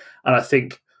stuff, and I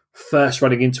think first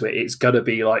running into it, it's going to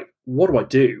be like, what do I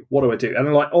do?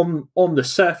 And like on the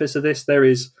surface of this, there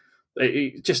is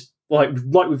just like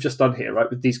we've just done here, right?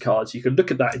 With these cards, you can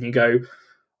look at that and you go,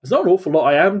 there's not an awful lot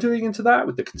I am doing into that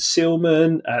with the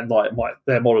concealment and like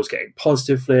their models getting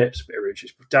positive flips, bit of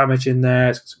reduced damage in there.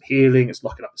 It's got some healing. It's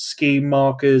locking up scheme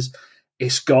markers.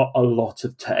 It's got a lot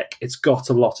of tech. It's got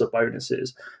a lot of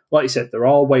bonuses. Like you said, there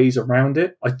are ways around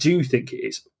it. I do think it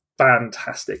is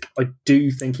fantastic. I do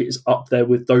think it is up there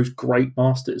with those great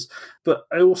masters. But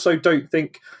I also don't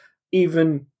think we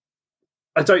can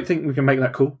make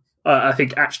that call. I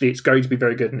think actually it's going to be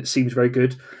very good and it seems very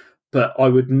good. But I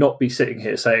would not be sitting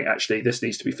here saying, actually, this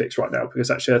needs to be fixed right now, because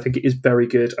actually I think it is very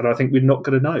good, and I think we're not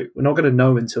going to know. We're not going to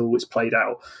know until it's played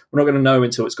out. We're not going to know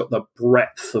until it's got the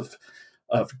breadth of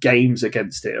games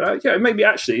against it. Maybe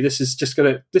actually this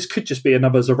could just be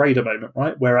another Zoraida moment,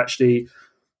 right? Where actually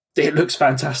it looks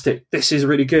fantastic. This is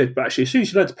really good, but actually as soon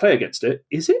as you learn to play against it,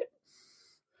 is it?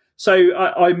 So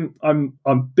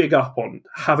I'm big up on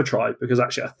have a try, because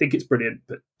actually I think it's brilliant,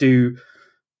 but do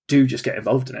just get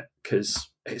involved in it, because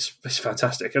it's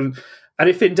fantastic. And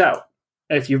if in doubt,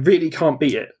 if you really can't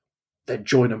beat it, then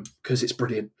join them, because it's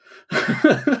brilliant.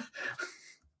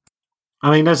 I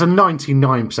mean, there's a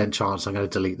 99% chance I'm going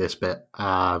to delete this bit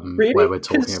really? Where we're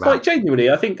talking about. Like,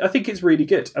 genuinely, I think it's really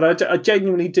good, and I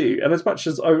genuinely do. And as much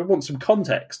as I want some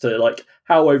context to like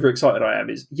how overexcited I am,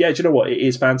 do you know what? It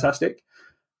is fantastic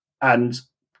and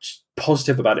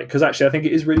positive about it, because actually I think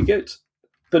it is really good.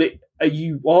 But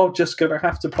you are just going to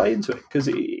have to play into it, because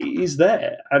it is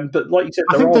there. But like you said,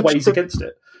 there are ways against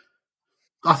it.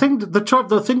 I think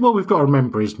the thing what we've got to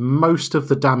remember is most of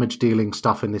the damage dealing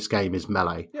stuff in this game is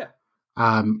melee. Yeah.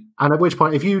 And at which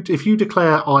point, if you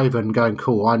declare Ivan going,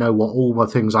 cool, I know what all the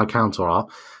things I counter are,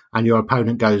 and your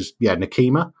opponent goes, yeah,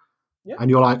 Nekima, and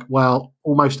you're like, well,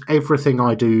 almost everything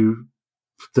I do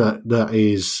that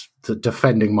is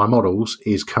defending my models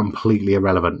is completely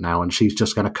irrelevant now, and she's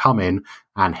just going to come in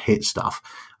and hit stuff.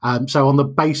 So on the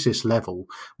basis level,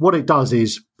 what it does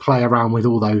is play around with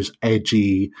all those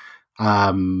edgy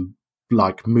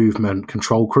like movement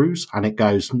control crews, and it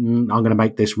goes, I'm going to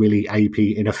make this really AP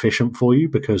inefficient for you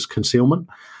because concealment.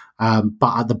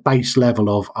 But at the base level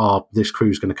of this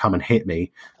crew's going to come and hit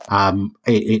me,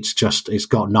 it's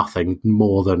got nothing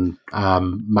more than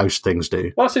most things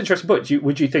do. Well, that's an interesting point.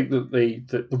 Would you think that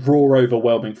the raw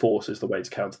overwhelming force is the way to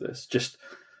counter this? Just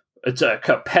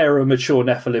a pair of mature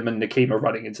Nephilim and Nekima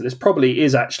running into this probably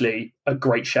is actually a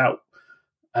great shout.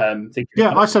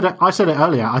 I said it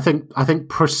earlier. I think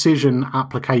precision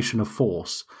application of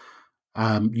force.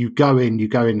 You go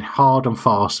in hard and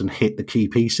fast and hit the key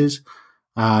pieces.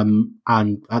 And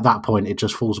at that point, it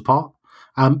just falls apart.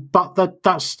 But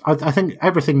I think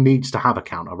everything needs to have a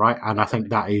counter, right? And I think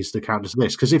that is the counter to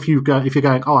this. Because if you're going,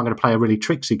 I'm going to play a really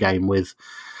tricksy game with,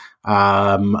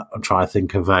 I'm trying to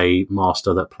think of a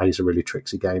master that plays a really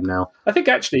tricksy game now. I think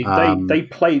actually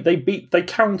they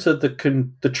counter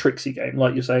the tricksy game,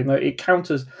 like you're saying. Like, it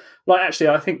counters. Like, actually,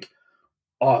 I think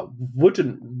I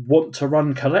wouldn't want to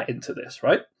run Colette into this,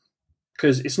 right?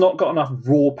 Because it's not got enough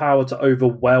raw power to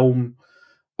overwhelm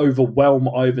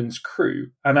Ivan's crew,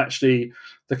 and actually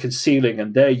the concealing,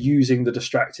 and they're using the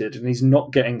distracted, and he's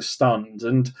not getting stunned,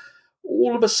 and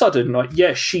all of a sudden, like,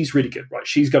 yes, she's really good, right?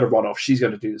 She's going to run off, she's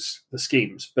going to do the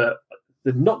schemes, but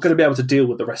they're not going to be able to deal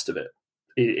with the rest of it.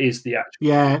 It is the actual.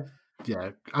 Yeah.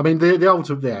 I mean, the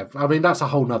ultimate. Yeah, I mean, that's a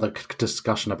whole nother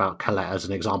discussion about Colette as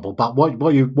an example. But what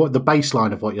the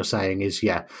baseline of what you're saying is,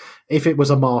 yeah, if it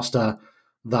was a master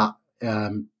that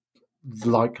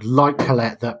like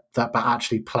Colette that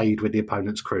actually played with the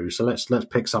opponent's crew. So let's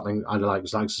pick something I like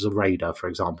as a raider, for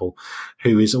example,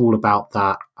 who is all about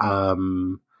that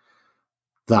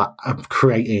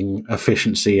creating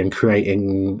efficiency and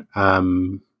creating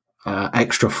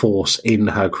extra force in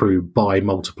her crew by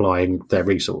multiplying their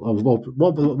resource.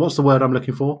 What's the word I'm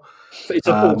looking for? It's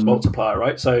a force multiplier,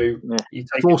 right? So you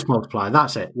take force multiplier.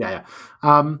 That's it. Yeah.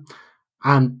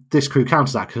 And this crew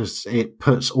counters that because it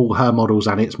puts all her models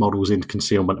and its models into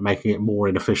concealment, making it more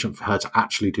inefficient for her to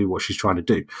actually do what she's trying to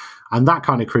do. And that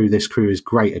kind of crew, this crew is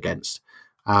great against.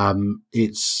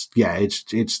 It's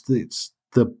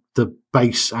the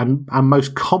base and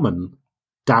most common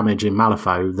damage in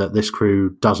Malifaux that this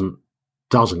crew doesn't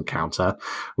counter,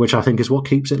 which I think is what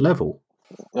keeps it level.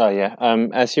 Oh yeah.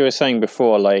 As you were saying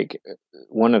before, like,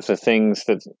 one of the things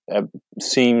that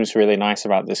seems really nice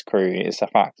about this crew is the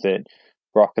fact that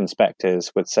Brock and Spectres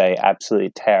would say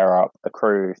absolutely tear up a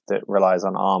crew that relies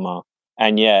on armor.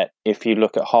 And yet, if you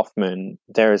look at Hoffman,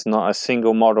 there is not a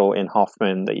single model in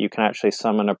Hoffman that you can actually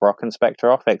summon a Brock and Spectre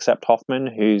off, except Hoffman,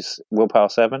 who's willpower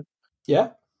 7. Yeah,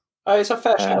 it's a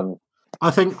fair shout. I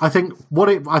think what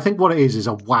it is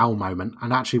a wow moment.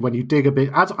 And actually, when you dig a bit,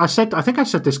 as I said, I think I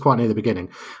said this quite near the beginning.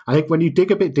 I think when you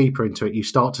dig a bit deeper into it, you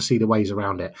start to see the ways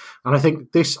around it. And I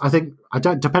think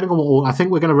depending on what, I think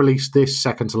we're going to release this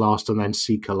second to last and then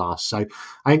Seeker last. So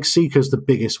I think Seeker's the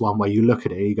biggest one where you look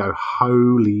at it and you go,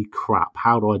 holy crap,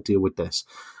 how do I deal with this?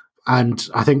 And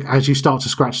I think as you start to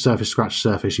scratch the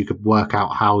surface, you could work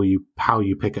out how you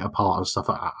pick it apart and stuff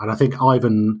like that. And I think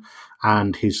Ivan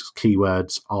and his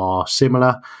keywords are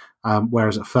similar,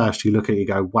 whereas at first you look at it, you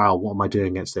go, wow, what am I doing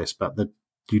against this? But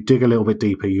you dig a little bit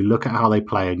deeper, you look at how they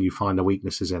play and you find the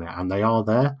weaknesses in it, and they are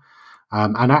there.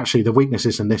 And actually the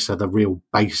weaknesses in this are the real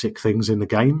basic things in the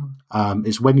game.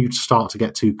 It's when you start to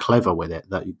get too clever with it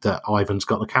that Ivan's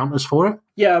got the counters for it.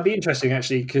 Yeah, it'll be interesting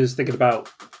actually, because thinking about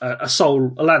a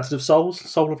Lantern of Souls,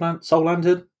 Soul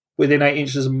Lantern, within 8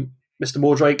 inches of Mr.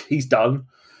 Mordrake, he's done.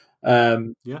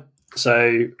 Yeah.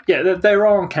 So yeah, there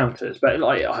are counters, but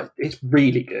it's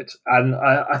really good, and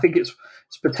I think it's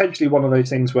potentially one of those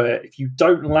things where if you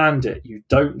don't land it, you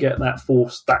don't get that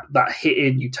force, that hit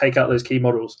in, you take out those key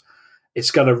models,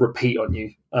 it's going to repeat on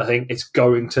you. I think it's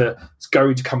going to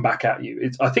come back at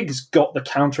you. I think it's got the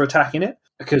counter attack in it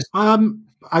because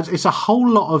it's a whole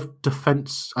lot of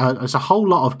defense. It's a whole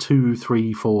lot of 2,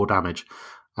 3, 4 damage.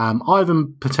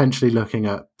 Ivan potentially looking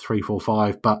at 3, 4,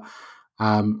 5, but.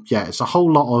 It's a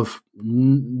whole lot of.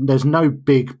 There's no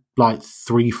big like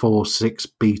 3, 4, 6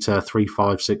 beta, 3,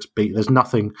 5, 6 beta. There's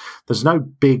nothing. There's no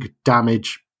big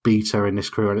damage beta in this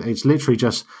crew. It's literally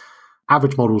just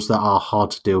average models that are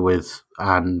hard to deal with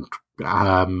and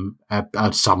are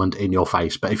summoned in your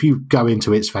face. But if you go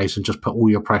into its face and just put all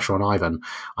your pressure on Ivan,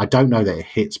 I don't know that it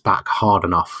hits back hard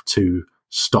enough to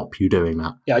stop you doing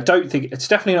that. Yeah, I don't think it's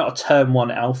definitely not a turn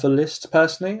 1 alpha list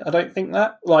personally. I don't think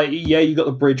that. Like, yeah, you got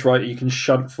the bridge right, you can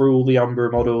shunt through all the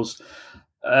Umbra models,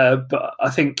 but I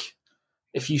think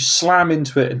if you slam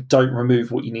into it and don't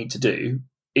remove what you need to do,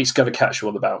 it's going to catch you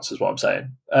on the bounce, is what I'm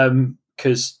saying.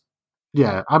 Because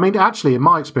yeah, I mean, actually, in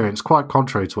my experience, quite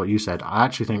contrary to what you said, I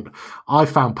actually think I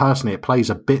found personally it plays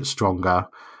a bit stronger,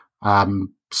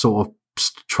 sort of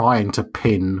trying to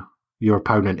pin your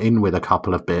opponent in with a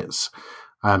couple of bits.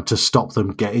 To stop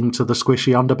them getting to the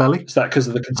squishy underbelly. Is that because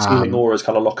of the concealing auras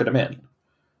kind of locking them in?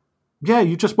 Yeah,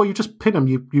 you just pin them.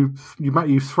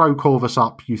 You throw Corvus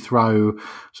up, you throw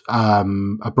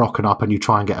a Brocken up, and you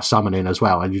try and get a summon in as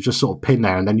well. And you just sort of pin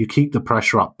there, and then you keep the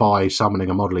pressure up by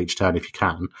summoning a model each turn if you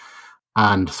can,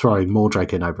 and throwing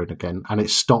Mordrake in over and again. And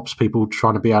it stops people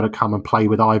trying to be able to come and play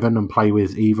with Ivan and play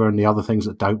with Eva and the other things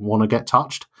that don't want to get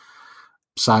touched.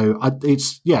 So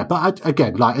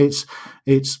again, like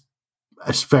it's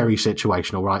it's very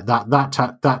situational, right?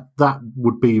 That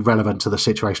would be relevant to the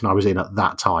situation I was in at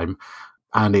that time,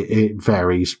 and it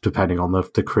varies depending on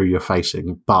the crew you're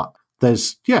facing. But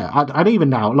there's and even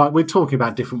now, like we're talking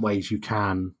about different ways you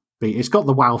can be. It's got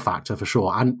the wow factor for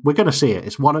sure, and we're going to see it.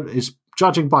 It's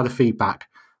judging by the feedback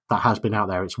that has been out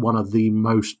there. It's one of the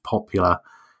most popular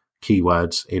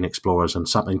keywords in Explorers and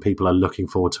something people are looking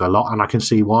forward to a lot, and I can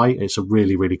see why. It's a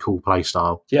really, really cool play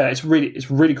style. Yeah, it's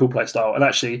really cool play style, and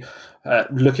actually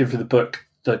looking through the book,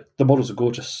 the models are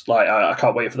gorgeous. Like I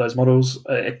can't wait for those models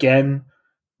again.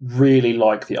 Really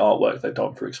like the artwork they've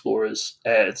done for Explorers.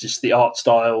 It's just the art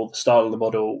style, the style of the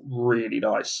model, really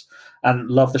nice.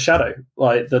 And love the shadow.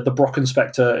 Like the Brocken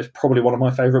Spectre is probably one of my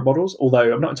favourite models,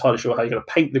 although I'm not entirely sure how you're going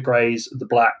to paint the greys and the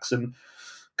blacks, and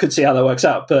could see how that works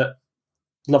out, but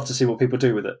love to see what people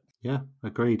do with it. Yeah,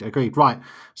 agreed. Right.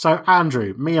 So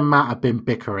Andrew, me and Matt have been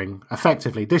bickering.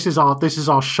 Effectively, this is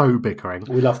our show bickering.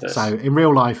 We love this. So in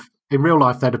real life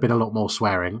there'd have been a lot more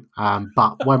swearing.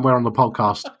 But when we're on the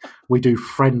podcast, we do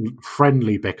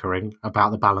friendly bickering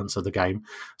about the balance of the game.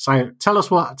 So tell us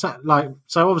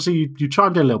so obviously you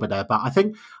chimed in a little bit there, but I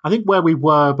think where we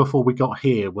were before we got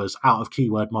here was out of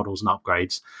keyword models and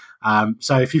upgrades.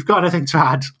 So if you've got anything to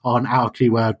add on out of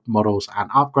keyword models and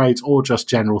upgrades, or just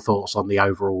general thoughts on the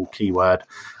overall keyword,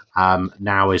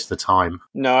 now is the time.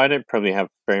 No, I don't probably have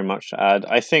very much to add.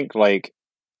 I think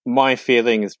my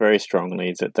feeling is very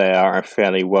strongly that they are a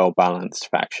fairly well-balanced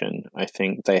faction. I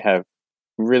think they have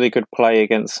really good play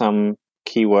against some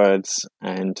keywords,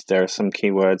 and there are some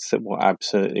keywords that will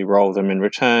absolutely roll them in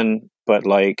return. But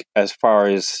as far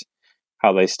as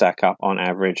how they stack up on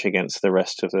average against the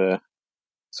rest of the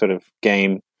sort of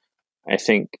game, I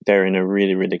think they're in a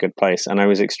really, really good place. And I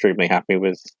was extremely happy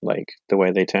with the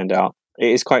way they turned out.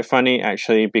 It is quite funny,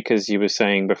 actually, because you were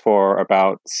saying before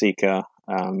about Seeker,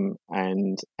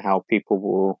 and how people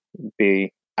will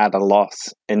be at a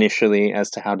loss initially as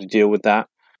to how to deal with that.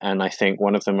 And I think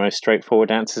one of the most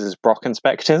straightforward answers is Brocken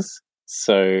Spectres.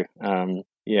 So,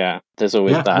 there's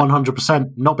always that.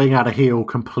 100%. Not being able to heal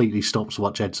completely stops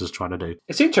what Jensen's trying to do.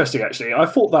 It's interesting, actually. I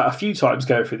thought that a few times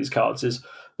going through these cards is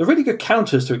the really good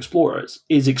counters to Explorers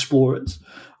is Explorers.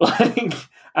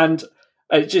 And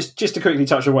just to quickly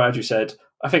touch on what Andrew said,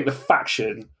 I think the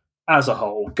faction as a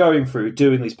whole, going through,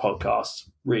 doing these podcasts,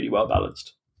 really well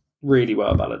balanced. Really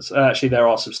well balanced. And actually, there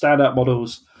are some standout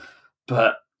models,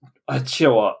 but you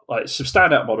know what? Some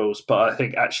standout models, but I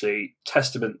think actually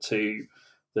testament to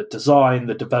the design,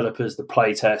 the developers, the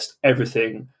playtest,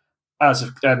 everything.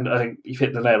 And I think you've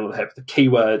hit the nail on the head. The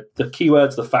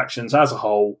keywords, the factions as a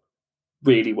whole,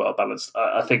 really well balanced.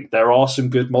 I think there are some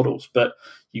good models, but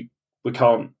we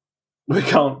can't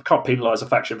penalise a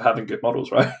faction for having good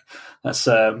models, right? That's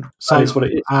that is what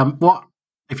it is. What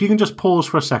if you can just pause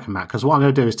for a second, Matt? Because what I'm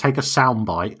going to do is take a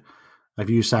soundbite of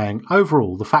you saying,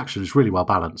 overall, the faction is really well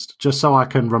balanced, just so I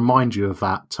can remind you of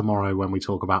that tomorrow when we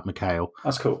talk about Mikhail.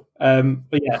 That's cool.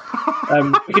 But yeah,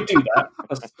 we could do that.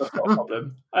 That's not a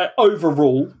problem.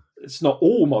 Overall, it's not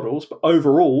all models, but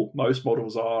overall, most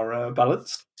models are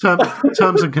balanced.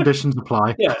 Terms and conditions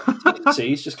apply. Yeah,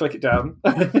 T's, just click it down.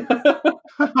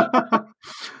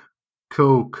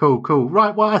 Cool.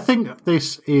 Right, well, I think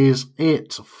this is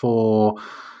it for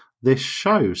this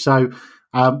show. So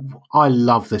I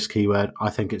love this keyword. I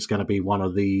think it's going to be one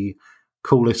of the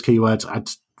coolest keywords.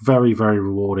 It's very, very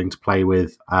rewarding to play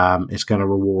with. It's going to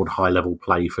reward high-level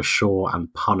play for sure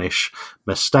and punish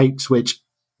mistakes, which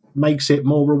makes it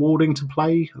more rewarding to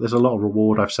play. There's a lot of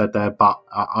reward I've said there, but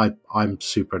I'm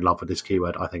super in love with this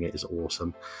keyword. I think it is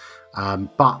awesome.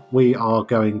 But we are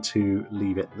going to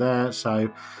leave it there. So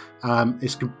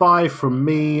it's goodbye from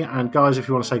me. And guys, if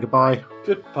you want to say goodbye.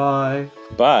 Goodbye.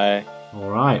 Bye. All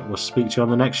right. We'll speak to you on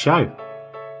the next show.